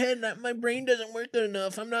 constraining my head. My brain doesn't work good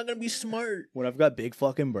enough. I'm not gonna be smart. When I've got big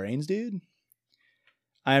fucking brains, dude.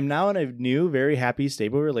 I am now in a new, very happy,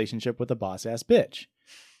 stable relationship with a boss ass bitch.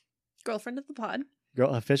 Girlfriend of the pod.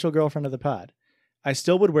 Official girlfriend of the pod. I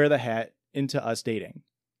still would wear the hat into us dating.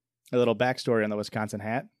 A little backstory on the Wisconsin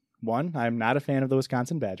hat. 1, I'm not a fan of the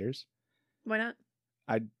Wisconsin Badgers. Why not?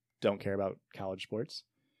 I don't care about college sports.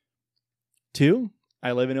 2,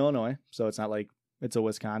 I live in Illinois, so it's not like it's a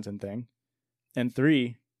Wisconsin thing. And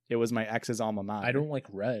 3, it was my ex's alma mater. I don't like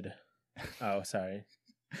red. Oh, sorry.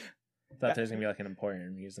 Thought there was gonna be like an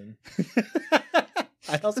important reason.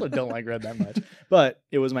 I also don't like red that much, but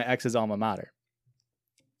it was my ex's alma mater.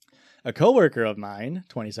 A coworker of mine,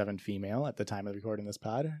 27 female at the time of recording this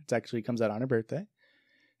pod, it actually comes out on her birthday,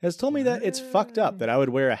 has told me that it's fucked up that I would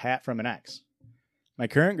wear a hat from an ex. My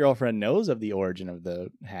current girlfriend knows of the origin of the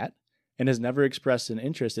hat and has never expressed an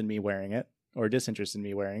interest in me wearing it or disinterest in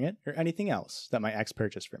me wearing it or anything else that my ex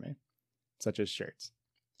purchased for me, such as shirts.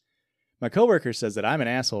 My coworker says that I'm an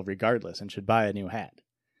asshole regardless and should buy a new hat.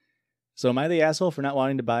 So am I the asshole for not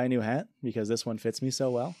wanting to buy a new hat because this one fits me so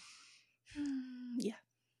well? Yeah.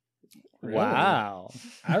 Really? Wow.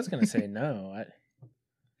 I was gonna say no.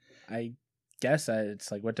 I guess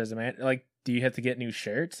it's like, what does it matter? Like, do you have to get new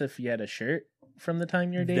shirts if you had a shirt from the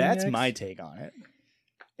time you're dating? That's ex? my take on it.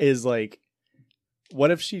 Is like,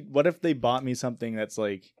 what if they bought me something that's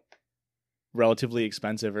like relatively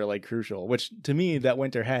expensive or like crucial? Which to me, that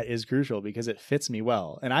winter hat is crucial because it fits me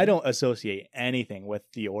well, and I don't associate anything with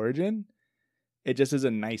the origin. It just is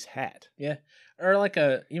a nice hat. Yeah. Or like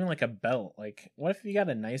even like a belt. Like, what if you got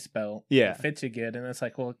a nice belt? Yeah. It fits you good, and it's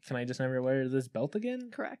like, well, can I just never wear this belt again?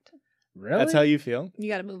 Correct. Really? That's how you feel? You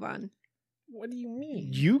got to move on. What do you mean?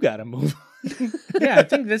 You gotta move on. Yeah, I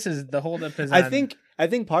think this is the holdup. Is I think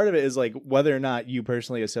part of it is like whether or not you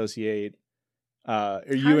personally associate or How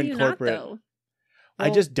you do incorporate. You not, though? I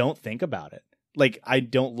just don't think about it. Like, I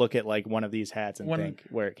don't look at like one of these hats and think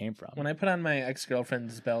where it came from. When I put on my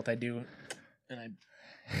ex-girlfriend's belt, I do, and I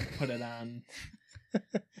put it on.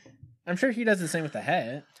 I'm sure he does the same with the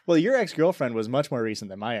hat. Well, your ex-girlfriend was much more recent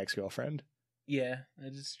than my ex-girlfriend. Yeah,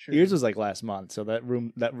 that is true. Yours was like last month, so that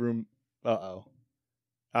room. Uh-oh.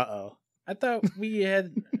 I thought we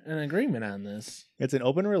had an agreement on this. It's an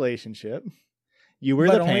open relationship. You wear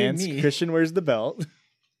But the only pants. me. Christian wears the belt.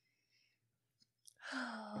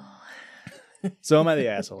 So am I the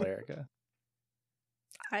asshole, Erica?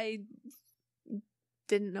 I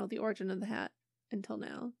didn't know the origin of the hat until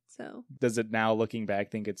now. So Does it now, looking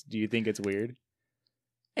back, do you think it's weird?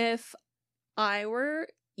 if I were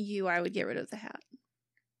you, I would get rid of the hat.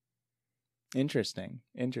 Interesting.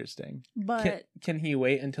 But Can he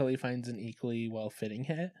wait until he finds an equally well-fitting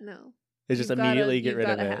hat? no. It's just You've gotta- immediately get you've rid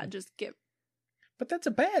of got a it. hat. Just get. But that's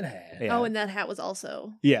a bad hat. Yeah. Oh, and that hat was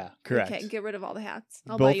also. Yeah, correct. Okay, get rid of all the hats.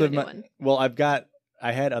 I'll Both buy you a of new my one. well,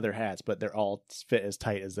 I had other hats, but they're all fit as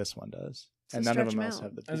tight as this one does, So and none of stretch them 'em else out.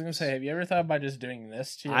 have the. I was gonna peaks. say, have you ever thought about just doing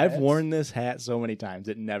this to your I've hats? worn this hat so many times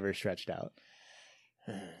it never stretched out.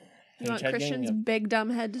 Have You want tried getting Christian's a- big dumb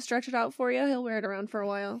head to stretch it out for you? He'll wear it around for a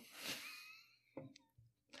while.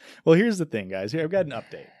 Well, here's the thing, guys. Here I've got an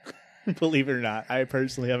update. Believe it or not, I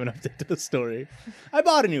personally have an update to the story. I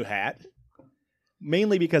bought a new hat,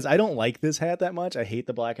 mainly because I don't like this hat that much. I hate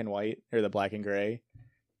the black and white or the black and gray.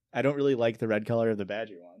 I don't really like the red color of the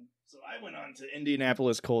Badger one. So I went on to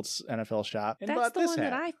Indianapolis Colts NFL shop and That's bought the this one hat.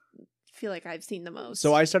 that I feel like I've seen the most.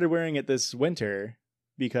 So I started wearing it this winter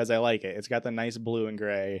because I like it. It's got the nice blue and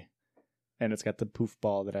gray, and it's got the poof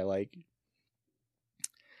ball that I like.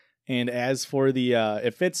 And as for the,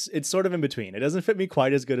 it's sort of in between. It doesn't fit me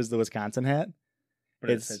quite as good as the Wisconsin hat.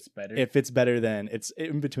 But it fits better. It fits better than, it's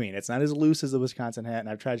in between. It's not as loose as the Wisconsin hat, and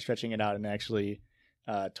I've tried stretching it out and actually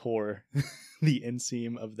tore the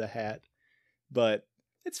inseam of the hat. But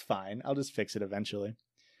it's fine. I'll just fix it eventually.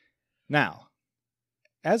 Now,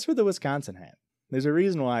 as for the Wisconsin hat, there's a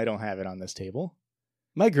reason why I don't have it on this table.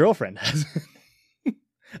 My girlfriend has it.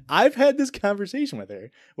 I've had this conversation with her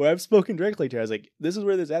where I've spoken directly to her. I was like, this is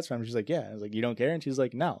where this hat's from. She's like, yeah. I was like, you don't care? And she's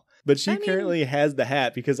like, no. But she currently has the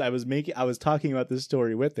hat because I was talking about this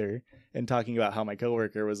story with her and talking about how my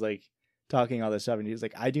coworker was like talking all this stuff. And she was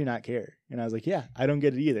like, I do not care. And I was like, yeah, I don't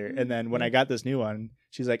get it either. And then when I got this new one,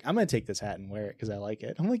 she's like, I'm going to take this hat and wear it because I like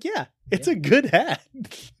it. I'm like, yeah, it's a good hat.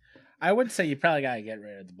 I would say you probably gotta get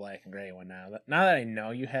rid of the black and gray one now. Now that I know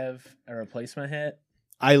you have a replacement hat,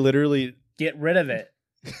 I literally get rid of it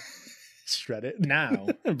shred it now.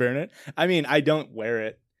 burn it. I mean, I don't wear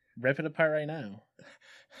it. Rip it apart right now.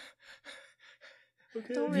 Don't If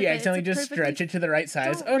rip you it. accidentally It's a just perfectly- stretch it to the right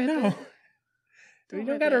size. Don't Oh rip no. it. You Don't don't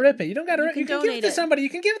rip gotta it. rip it. You don't gotta You rip it. You can can give it donate to it. somebody. You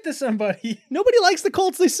can give it to somebody. Nobody likes the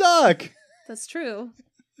Colts. They suck. That's true.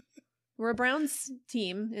 We're a Browns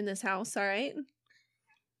team in this house, all right?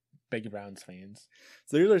 Big Browns fans.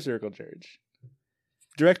 So there's our circle George.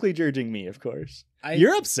 Directly judging me, of course. I-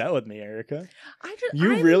 You're upset with me, Erica. I just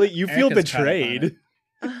You feel Erica's caught up on betrayed. it.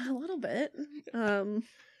 a little bit.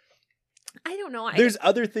 I don't know. There's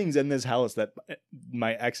other things in this house that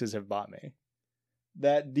my exes have bought me.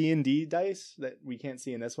 that D&D dice that we can't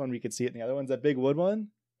see in this one, we could see it in the other ones. That big wood one.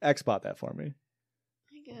 X bought that for me.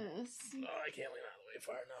 I guess. Oh, I can't lean out of the way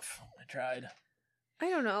far enough. I tried. I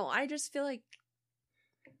don't know. I just feel like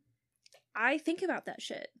I think about that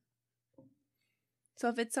shit. So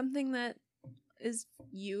if it's something that is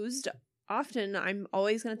used often, I'm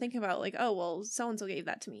always going to think about like, oh, well, so-and-so gave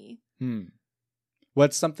that to me.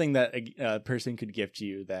 What's something that a person could gift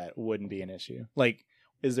you that wouldn't be an issue? Like,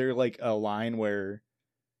 is there like a line where,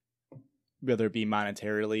 whether it be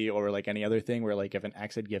monetarily or like any other thing, where like if an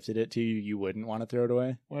ex had gifted it to you, you wouldn't want to throw it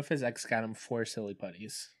away? What if his ex got him 4 silly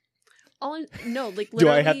putties? No, like literally. Do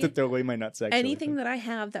I have to throw away my nutsack? Anything that I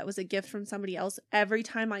have that was a gift from somebody else, every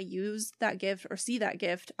time I use that gift or see that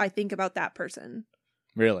gift, I think about that person.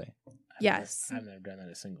 Really? Yes. I've never done that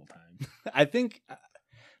a single time. I think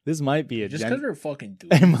this might be a Just because we're fucking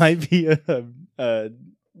dudes. It might be a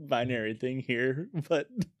binary thing here, but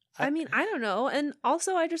I mean, I don't know. And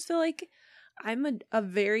also, I just feel like I'm a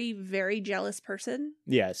very, very jealous person.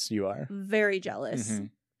 Yes, you are. Very jealous. Mhm.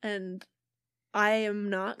 And I am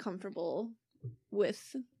not comfortable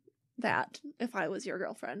with that if I was your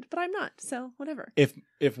girlfriend, but I'm not. So whatever.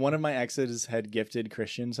 If one of my exes had gifted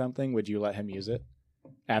Christian something, would you let him use it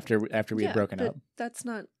after we had broken but up? That's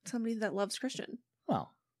not somebody that loves Christian.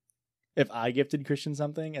 Well, if I gifted Christian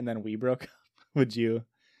something and then we broke up, would you?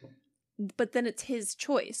 But then it's his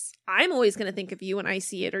choice. I'm always going to think of you when I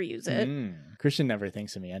see it or use it. Christian never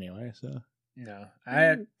thinks of me anyway, so. No.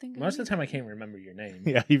 Most of the time I can't remember your name.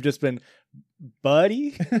 Yeah, you've just been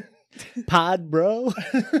buddy, pod bro.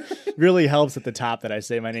 Really helps at the top that I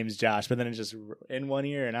say my name's Josh, but then it's just in one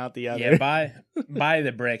ear and out the other. Yeah, by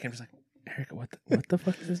the break, I'm just like, Erica, what the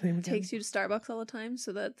fuck is his name again? Takes you to Starbucks all the time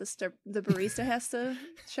so that the barista has to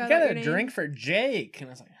shout You out got your a name. drink for Jake. And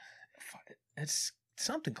I was like, fuck it. It's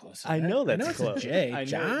something close to that. I know that's it's close. a J. I know,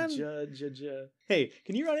 John? Hey,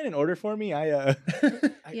 can you run in an order for me? Yeah, I'll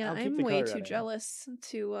keep I'm the way car too running. jealous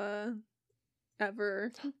to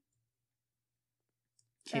ever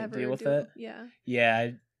Can't deal with do that? Yeah.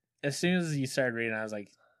 Yeah. As soon as you started reading, I was like,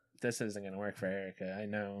 this isn't going to work for Erica. I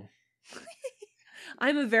know.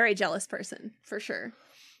 I'm a very jealous person, for sure.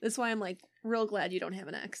 That's why I'm like real glad you don't have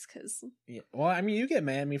an ex, because Yeah. Well, I mean, you get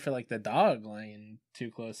mad at me for like the dog laying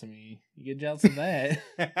too close to me. You get jealous of that.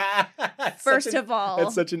 first of all,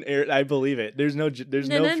 that's such an I believe it. There's no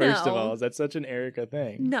No, first of no. all. That's such an Erica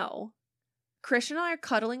thing. no. Christian and I are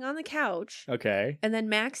cuddling on the couch, Okay. and then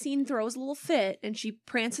Maxine throws a little fit, and she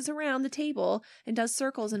prances around the table and does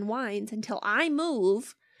circles and whines until I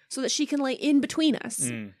move so that she can lay in between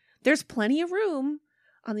us. There's plenty of room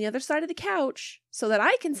on the other side of the couch so that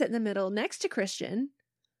I can sit in the middle next to Christian,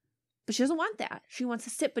 but she doesn't want that. She wants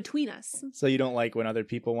to sit between us. So you don't like when other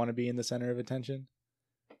people want to be in the center of attention?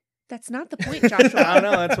 That's not the point, Joshua. I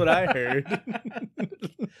don't know. That's what I heard.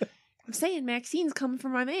 I'm saying Maxine's coming for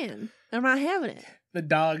my man. I'm not having it. The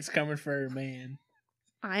dog's coming for her, man.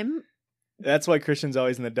 That's why Christian's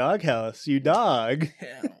always in the doghouse. You dog.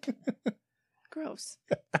 Hell. Gross.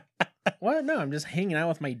 What? No, I'm just hanging out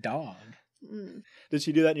with my dog. Mm. Did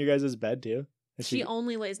she do that in your guys' bed too? Is She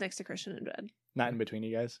only lays next to Christian in bed. not in between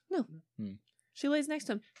you guys? No. Hmm. She lays next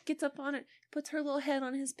to him, gets up on it, puts her little head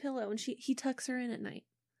on his pillow, and he tucks her in at night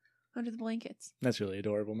under the blankets. That's really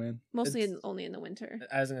adorable, man. Mostly only in the winter.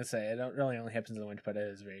 I was going to say, it really only happens in the winter, but it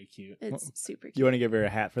is very cute. It's super cute. You want to give her a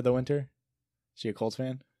hat for the winter? Is she a Colts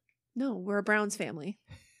fan? No, we're a Browns family.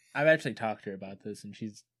 I've actually talked to her about this, and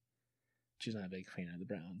she's not a big fan of the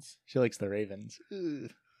Browns. She likes the Ravens. Ew.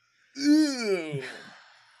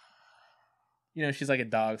 You know, she's like a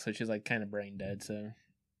dog, so she's like kind of brain dead, so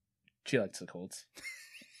she likes the Colts.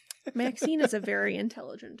 Maxine is a very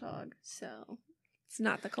intelligent dog, so it's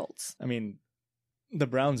not the Colts. I mean, the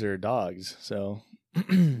Browns are dogs, so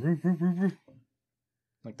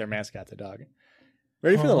like their mascot's a dog.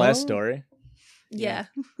 Ready for the last story? Yeah.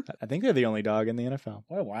 I think they're the only dog in the NFL.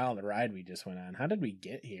 What a wild ride we just went on. How did we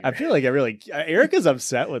get here? I feel like Erica's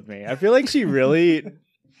upset with me. I feel like she really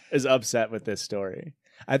is upset with this story.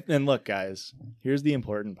 And look, guys, here's the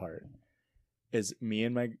important part: is me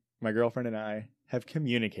and my girlfriend and I have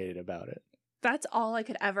communicated about it, That's all I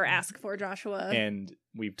could ever ask for, Joshua. and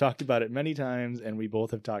we've talked about it many times, and we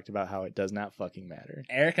both have talked about how it does not fucking matter.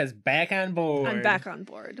 Erica's back on board. I'm back on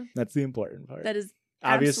board. That's the important part. That is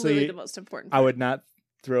Obviously, absolutely the most important I part. would not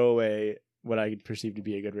throw away what I perceive to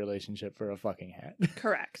be a good relationship for a fucking hat.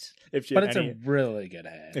 Correct. If she But had it's any, a really good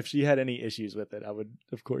hat. if she had any issues with it, I would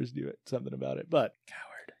of course do something about it. But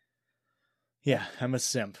Coward. yeah, I'm a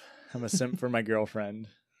simp. I'm a simp for my girlfriend.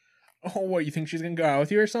 Oh, what, you think she's going to go out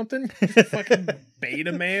with you or something? Fucking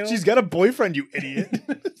beta male? She's got a boyfriend, you idiot.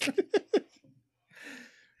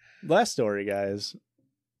 Last story, guys.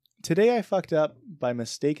 Today I fucked up by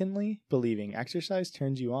mistakenly believing exercise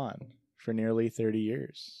turns you on for nearly 30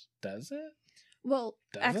 years. Does it? Well,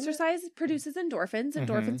 Doesn't exercise produces endorphins.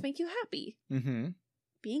 Endorphins Mhm. make you happy. Mm-hmm.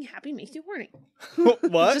 Being happy makes you horny.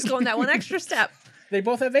 What? Just going that one extra step. They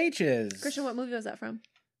both have H's. Christian, what movie was that from?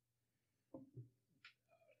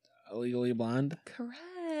 Illegally Blonde.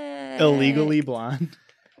 Correct. Illegally Blonde.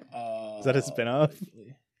 Is that a Oh,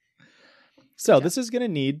 spinoff? So this is going to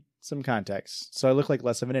need some context. So I look like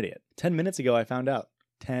less of an idiot. 10 minutes ago, I found out.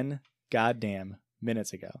 10 goddamn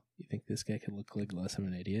minutes ago. You think this guy could look like less of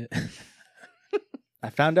an idiot?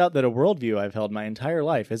 I found out that a worldview I've held my entire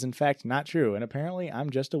life is in fact not true, and apparently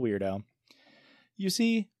I'm just a weirdo. You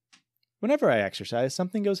see, whenever I exercise,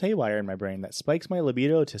 something goes haywire in my brain that spikes my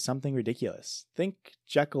libido to something ridiculous. Think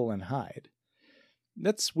Jekyll and Hyde.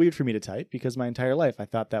 That's weird for me to type because my entire life I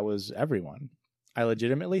thought that was everyone. I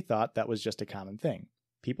legitimately thought that was just a common thing.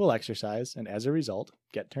 People exercise and as a result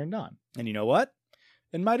get turned on. And you know what?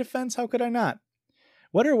 In my defense, how could I not?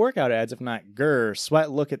 What are workout ads if not grr,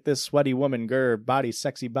 sweat, look at this sweaty woman, grr, body,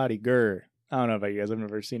 sexy body, grr. I don't know about you guys. I've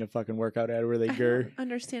never seen a fucking workout ad where they I grr. don't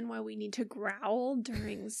understand why we need to growl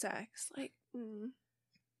during sex. Like,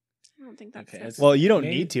 I don't think that's Okay, necessary. Well, you don't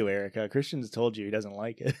Maybe- need to, Erica. Christian's told you he doesn't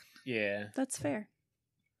like it. Yeah. That's fair.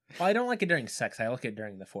 Well, I don't like it during sex. I like it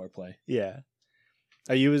during the foreplay. Yeah.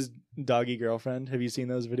 Are you his doggy girlfriend? Have you seen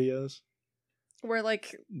those videos? Where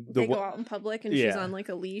like The they go wa- out in public and she's Yeah. on like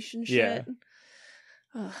a leash and Yeah. shit.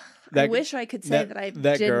 Ugh, I That- wish I could say that I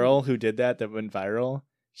that didn't. girl who did that went viral,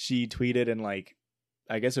 she tweeted in like,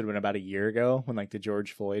 I guess it would have been about a year ago when like the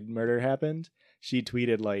George Floyd murder happened. She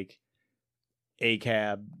tweeted like, "A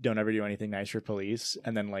cab, don't ever do anything nice for police."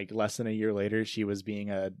 And then like less than a year later, she was being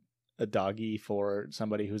a doggy for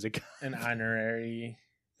somebody who's a An honorary.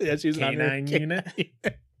 yeah, she was an honorary Canine unit?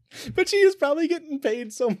 canine. But she is probably getting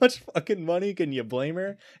paid so much fucking money. Can you blame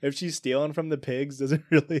her if she's stealing from the pigs? Does it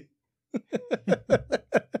really?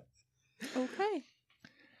 Okay.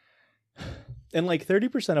 And like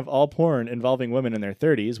 30% of all porn involving women in their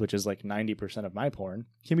 30s, which is like 90% of my porn,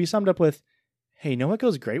 can be summed up with, hey, you know what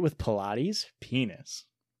goes great with Pilates? Penis.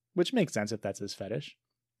 Which makes sense if that's his fetish.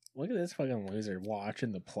 Look at this fucking loser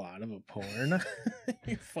watching the plot of a porn.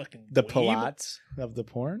 You fucking The dweeb. plots of the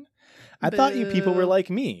porn. I thought you people were Boo. like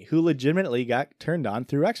me, who legitimately got turned on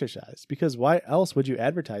through exercise. Because why else would you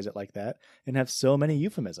advertise it like that and have so many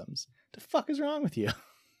euphemisms? The fuck is wrong with you?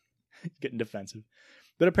 Getting defensive.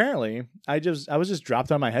 But apparently, I was just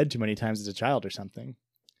dropped on my head too many times as a child or something.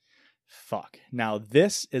 Fuck. Now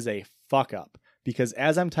this is a fuck up. Because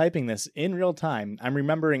as I'm typing this in real time, I'm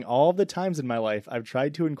remembering all of the times in my life I've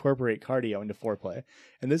tried to incorporate cardio into foreplay.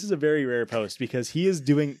 And this is a very rare post because he is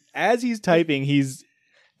doing, as he's typing, he's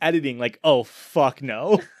editing like, oh, fuck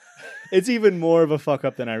no. It's even more of a fuck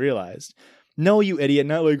up than I realized. No, you idiot.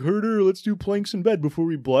 Not like, herder, let's do planks in bed before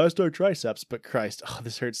we blast our triceps. But Christ, oh,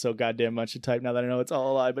 this hurts so goddamn much to type now that I know it's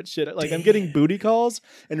all a lie. But shit, like I'm getting booty calls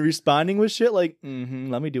and responding with shit like,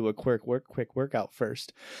 let me do a quick workout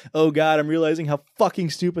first. Oh God, I'm realizing how fucking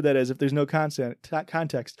stupid that is if there's no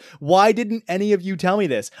context. Why didn't any of you tell me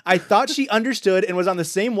this? I thought she understood and was on the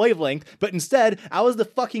same wavelength, but instead I was the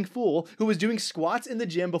fucking fool who was doing squats in the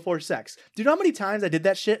gym before sex. Do you know how many times I did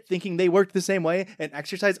that shit thinking they worked the same way and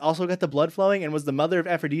exercise also got the blood flowing and was the mother of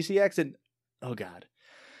aphrodisiacs? And oh God,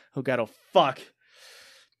 oh fuck.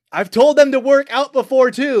 I've told them to work out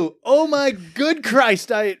before too. Oh my good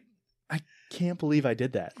Christ. I can't believe I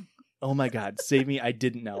did that. Oh my God, save me. I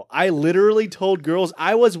didn't know. I literally told girls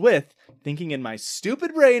I was with, thinking in my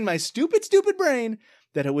stupid brain, my stupid brain,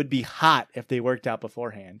 that it would be hot if they worked out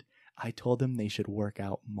beforehand. I told them they should work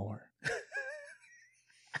out more.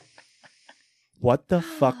 What the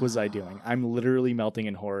fuck was I doing? I'm literally melting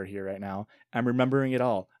in horror here right now. I'm remembering it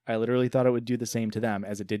all. I literally thought it would do the same to them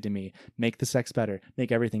as it did to me. Make the sex better.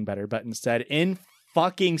 Make everything better. But instead, I'm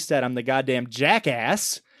the goddamn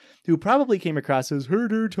jackass who probably came across as,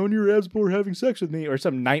 herder, tone your abs before having sex with me, or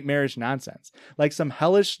some nightmarish nonsense. Like some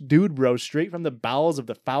hellish dude bro straight from the bowels of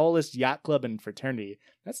the foulest yacht club and fraternity.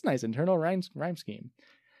 That's a nice internal rhyme scheme.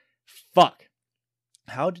 Fuck.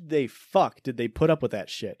 How did they put up with that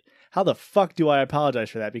shit? How the fuck do I apologize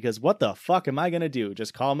for that? Because what the fuck am I going to do?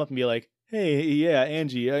 Just call them up and be like, hey, yeah,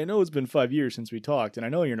 Angie, I know it's been 5 years since we talked, and I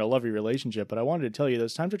know you're in a lovely relationship, but I wanted to tell you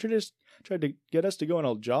those times I tried to get us to go on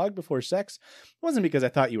a jog before sex. It wasn't because I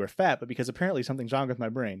thought you were fat, but because apparently something's wrong with my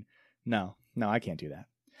brain. No, I can't do that.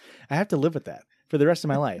 I have to live with that for the rest of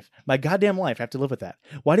my life. My goddamn life, I have to live with that.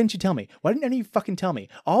 Why didn't you tell me? Why didn't any of you fucking tell me?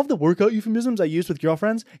 All of the workout euphemisms I used with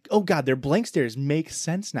girlfriends, oh God, their blank stares make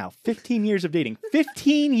sense now. 15 years of dating.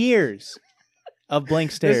 15 years of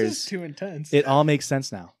blank stares. This is too intense. It all makes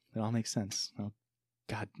sense now. It all makes sense. Oh,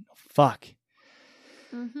 God. Fuck.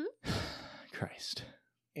 Mm-hmm. Christ.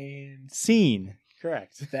 And Scene.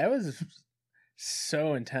 Correct. that was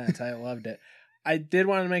so intense. I loved it. I did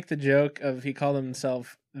want to make the joke of he called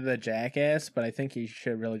himself the Jackass, but I think he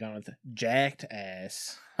should have really gone with Jacked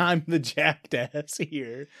Ass. I'm the jacked ass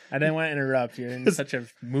here. I didn't want to interrupt. You're in such a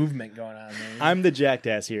movement going on there. I'm the jacked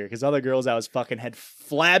ass here because other girls I was fucking had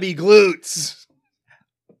flabby glutes.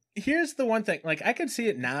 Here's the one thing. Like, I could see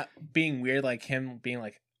it not being weird, like him being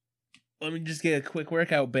like, let me just get a quick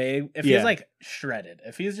workout, babe. If he's like shredded,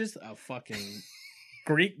 if he's just a fucking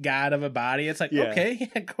Greek god of a body, it's like, okay,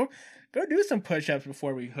 yeah, go do some push-ups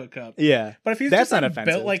before we hook up. Yeah. But if he's That's just not like,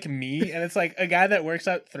 offensive. built like me, and it's like a guy that works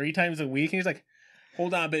out 3 times a week, and he's like,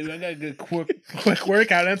 hold on, baby, I got a good quick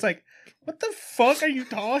workout. And it's like, what the fuck are you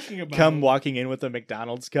talking about? Come walking in with a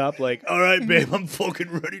McDonald's cup, like, all right, babe, I'm fucking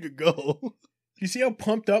ready to go. You see how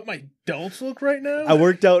pumped up my delts look right now? I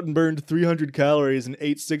worked out and burned 300 calories and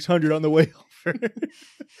ate 600 on the way over.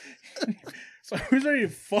 So who's ready to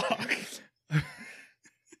fuck?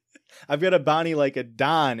 I've got a body like a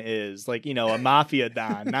Don is, like, you know, a mafia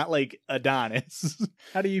Don, not like Adonis.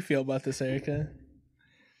 How do you feel about this, Erica?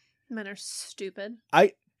 Men are stupid.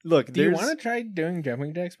 Look, Do you want to try doing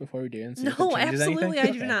jumping jacks before we do and see if it No, changes absolutely, anything?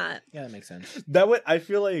 I do Okay. not. Yeah, that makes sense. that would, I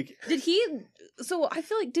feel like, Did he? So I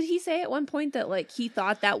feel like, did he say at one point that like he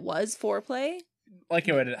thought that was foreplay? Like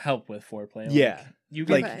it would help with foreplay. Like, Yeah. you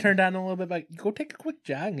get Like- turned on a little bit, but go take a quick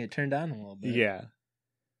jog and get turned on a little bit. yeah.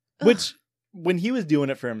 Ugh. Which, when he was doing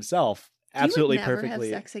it for himself, absolutely you would never perfectly.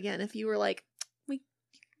 have sex again if you were like,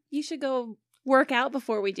 you should go work out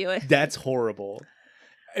before we do it. That's horrible.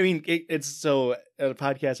 I mean, it's so, at a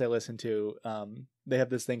podcast I listen to, they have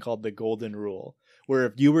this thing called the golden rule, where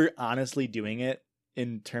if you were honestly doing it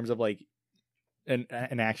in terms of like an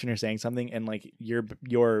action or saying something, and like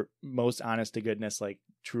your most honest to goodness, like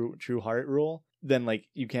true heart rule, then like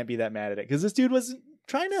you can't be that mad at it. Because this dude was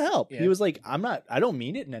trying to help. Yeah. He was like, I don't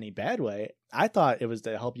mean it in any bad way. I thought it was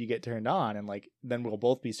to help you get turned on, and like then we'll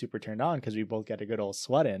both be super turned on because we both get a good old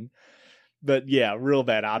sweat in. But yeah, real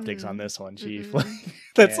bad optics on this one, Chief. Like,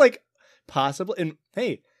 that's like possible. And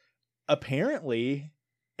hey, apparently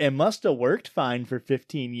it must have worked fine for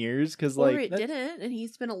 15 years because Or like it didn't, and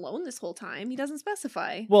he's been alone this whole time. He doesn't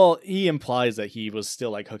specify. well, he implies that he was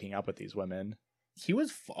still like hooking up with these women. He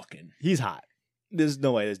was fucking. He's hot. There's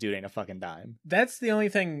no way this dude ain't a fucking dime. That's the only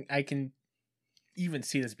thing I can even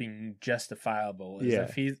see this being justifiable. Is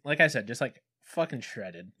if he's, like I said, just like fucking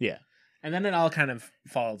shredded. Yeah. And then it all kind of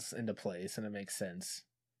falls into place and it makes sense.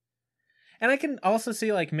 And I can also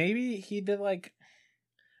see like maybe he did like,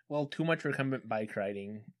 well, too much recumbent bike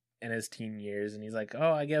riding in his teen years, and he's like,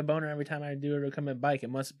 oh, I get a boner every time I do a recumbent bike.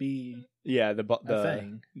 It must be Yeah, the a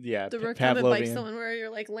thing. yeah, The Pa- recumbent bike's Pavlovian. the one where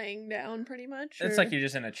you're like laying down pretty much. It's or- like you're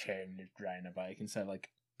just in a chair and you're riding a bike instead of like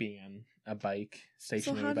being on a bike, So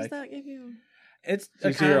stationary how does bike. that give you? It's So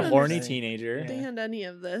a you're a common horny thing. teenager. Yeah. Stand any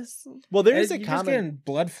of this? Well, there is a You're just common getting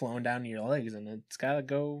blood flowing down your legs, and it's gotta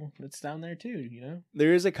go. It's down there too, you know.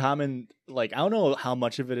 there is a common, like, I don't know how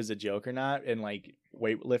much of it is a joke or not in like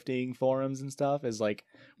weightlifting forums and stuff, is like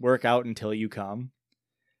work out until you come,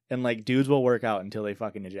 and like dudes will work out until they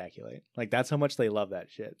fucking ejaculate. Like that's how much they love that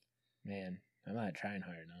shit. Man, I'm not trying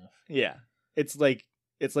hard enough. Yeah, it's like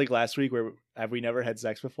last week where have we never had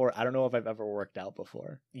sex before? I don't know if I've ever worked out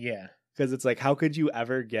before, Yeah, because it's like how could you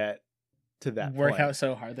ever get to that work point? out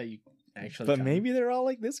so hard that you actually. But come. maybe they're all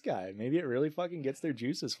like this guy. Maybe it really fucking gets their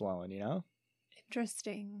juices flowing, you know?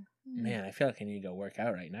 Interesting. Man, I feel like I need to go work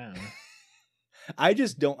out right now. I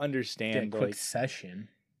just don't Get a understand. quick Like, session.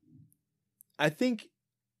 I think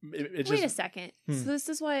it Wait a just. second. Hmm. So this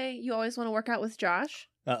is why you always want to work out with Josh?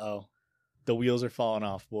 Uh-oh. The wheels are falling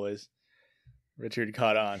off, boys. Richard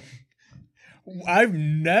caught on. I've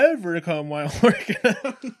never come while working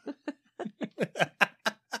out.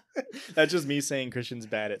 That's just me saying Christian's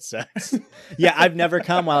bad at sex. Yeah, I've never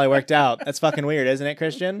come while I worked out. That's fucking weird, isn't it,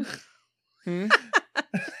 Christian?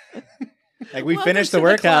 Like we Welcome finished to the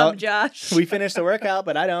workout. club, Josh. We finished the workout,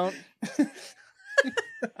 but I don't.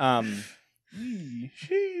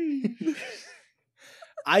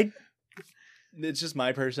 It's just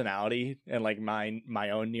my personality and like my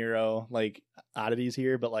own neuro like oddities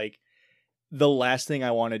here, but like the last thing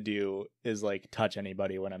I want to do is like touch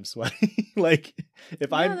anybody when I'm sweating. Like if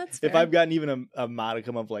that's if fair. I've gotten even a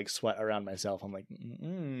modicum of like sweat around myself, I'm like,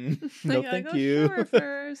 no, I gotta thank go you. shower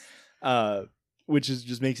first. Which is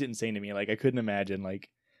just makes it insane to me. Like I couldn't imagine like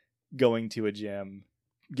going to a gym,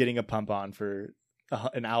 getting a pump on for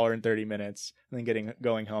an hour and 30 minutes, and then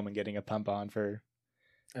going home and getting a pump on for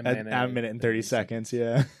a minute and 30 seconds.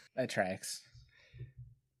 Yeah. That tracks.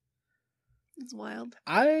 It's wild.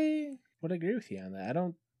 I would agree with you on that.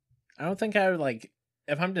 I don't think I would like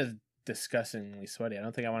if I'm just disgustingly sweaty. I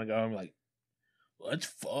don't think I want to go home like, let's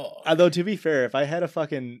fuck. Although to be fair, if I had a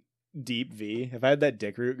fucking deep V, if I had that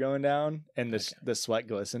dick root going down and the sweat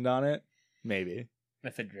glistened on it, maybe.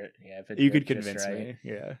 If it you could dripped just convince right. me.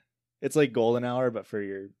 Yeah, it's like golden hour, but for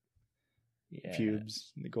your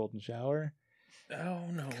pubes, the golden shower. Oh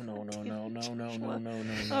no.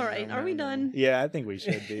 All right, are we done? Yeah, I think we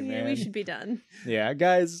should be, man. Yeah, we should be done. Yeah,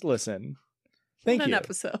 guys, listen. Thank What you. an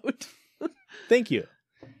episode. Thank you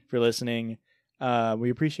for listening. We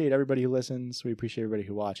appreciate everybody who listens. We appreciate everybody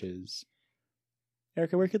who watches.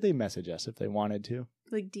 Erica, where could they message us if they wanted to?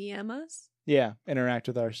 Like DM us? Yeah, interact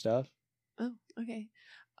with our stuff. Oh, okay.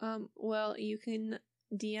 Well, you can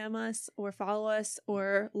DM us or follow us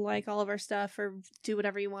or like all of our stuff or do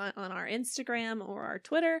whatever you want on our Instagram or our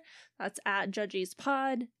Twitter. That's at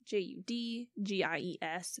JudgiesPod,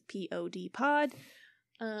 JUDGIESPOD pod.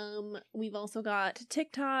 We've also got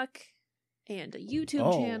TikTok and a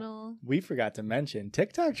YouTube channel. We forgot to mention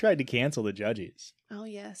TikTok tried to cancel the Judgies. Oh,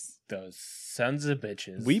 yes. Those sons of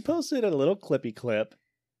bitches. We posted a little clippy clip.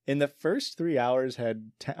 In the first 3 hours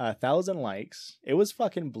had 1,000 likes. It was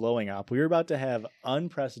fucking blowing up. We were about to have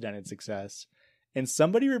unprecedented success. And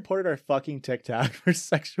somebody reported our fucking TikTok for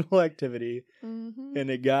sexual activity. Mm-hmm. And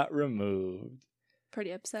it got removed. Pretty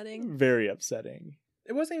upsetting. Very upsetting.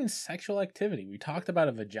 It wasn't even sexual activity. We talked about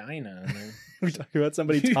a vagina. We talked about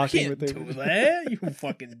somebody You talking can't with their do that, you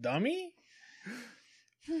fucking dummy.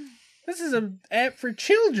 This is an app for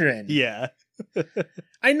children. Yeah.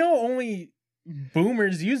 I know only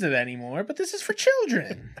boomers use it anymore, but this is for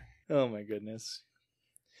children. Oh my goodness.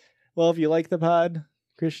 Well, if you like the pod,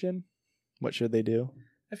 Christian, what should they do?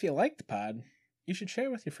 If you like the pod, you should share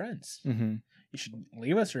it with your friends. Mm-hmm. You should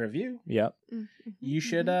leave us a review. Yep. Mm-hmm. You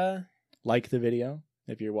should like the video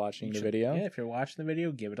if you're watching the video. Yeah, if you're watching the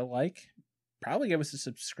video, give it a like. Probably give us a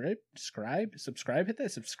subscribe. Hit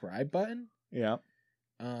that subscribe button. Yeah.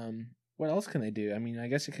 What else can they do? I mean, I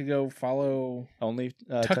guess you could go follow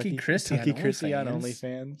Tucky Christie on on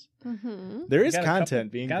OnlyFans. Mm-hmm. There is Got a content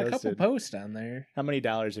couple- being got posted. a couple posts on there. How many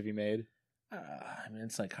dollars have you made? I mean,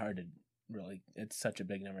 it's like hard to really. It's such a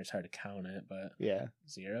big number. It's hard to count it, but Yeah.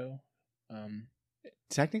 0.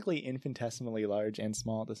 Technically infinitesimally large and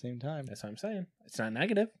small at the same time. That's what I'm saying. It's not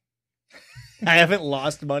negative. I haven't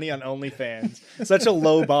lost money on OnlyFans. Such a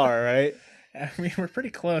low bar, right? I mean, we're pretty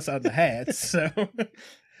close on the hats, so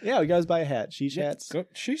Yeah, we guys buy a hat. Sheesh hats.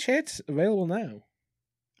 Sheesh hats available now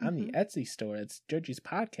on the Mhm. Etsy store. It's Judgy's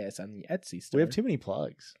Podcast on the Etsy store. We have too many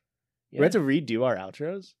plugs. Yeah. We have to redo our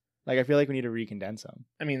outros. Like, I feel like we need to recondense them.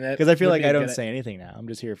 I mean, that Because I feel would like be I a don't good- say anything now. I'm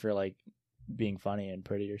just here for, like, being funny and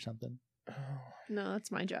pretty or something. Oh, No,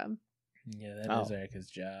 that's my job. yeah, that is Oh. Erica's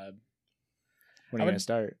job. When I are you would- going to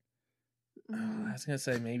start? Oh, I was gonna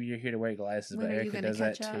say maybe you're here to wear glasses, When but are you Erica gonna does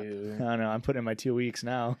that catch up? too. I don't know. I'm putting in my 2 weeks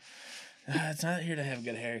now. It's not here to have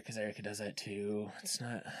good hair because Erica does that too. It's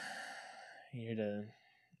not here to.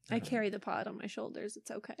 I carry the pod on my shoulders.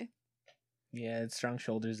 It's okay. Yeah, it's strong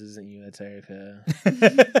shoulders isn't you. It's Erica.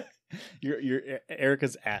 You're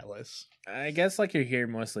Erica's Atlas. I guess like you're here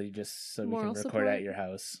mostly just so we Moral can record support. at your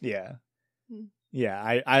house. Yeah. Hmm. Yeah,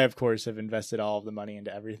 I of course have invested all of the money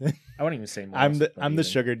into everything. I wouldn't even say moral I'm the support I'm the either.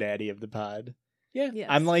 sugar daddy of the pod. Yeah. Yes.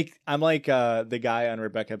 I'm like the guy on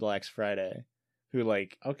Rebecca Black's Friday who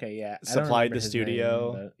like Okay. Yeah. I don't supplied remember the his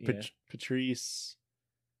studio. name, but yeah, Patrice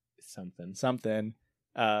something.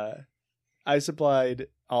 I supplied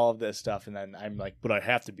all of this stuff, and then I'm like, but I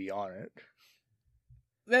have to be on it.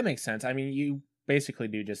 That makes sense. I mean, you basically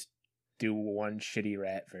just do one shitty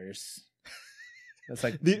rat verse. That's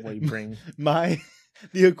like what you bring.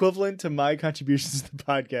 The equivalent to my contributions to the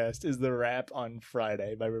podcast is the rap on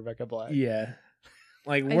Friday by Rebecca Black. Yeah.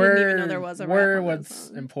 Like didn't we're even know there was a we're rap on that what's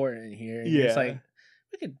song. important here. Yeah. It's like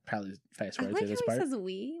we could probably fast I forward like through this how he part. says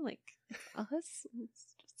we, like us. It's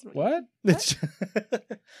just we. What? It's-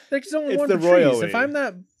 There's only It's one the Patrice. royal If way. I'm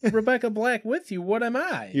not Rebecca Black with you, what am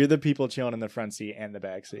I? You're the people chilling in the front seat and the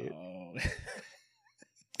back seat. Oh.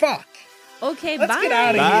 Fuck. Okay, Let's bye. get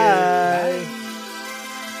out of Bye. here. Bye.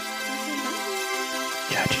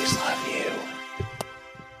 Judges love you.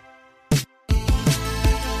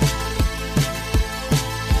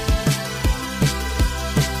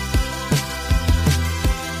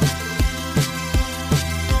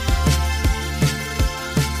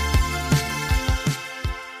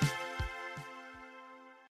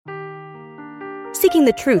 Seeking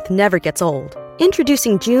the truth never gets old.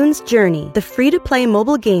 Introducing June's Journey, the free-to-play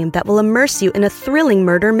mobile game that will immerse you in a thrilling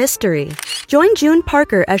murder mystery. Join June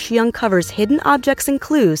Parker as she uncovers hidden objects and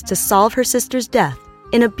clues to solve her sister's death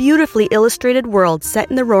in a beautifully illustrated world set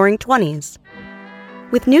in the Roaring '20s.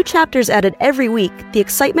 With new chapters added every week, the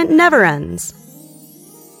excitement never ends.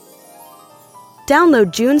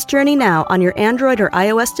 Download June's Journey now on your Android or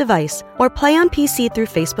iOS device, or play on PC through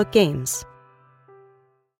Facebook Games.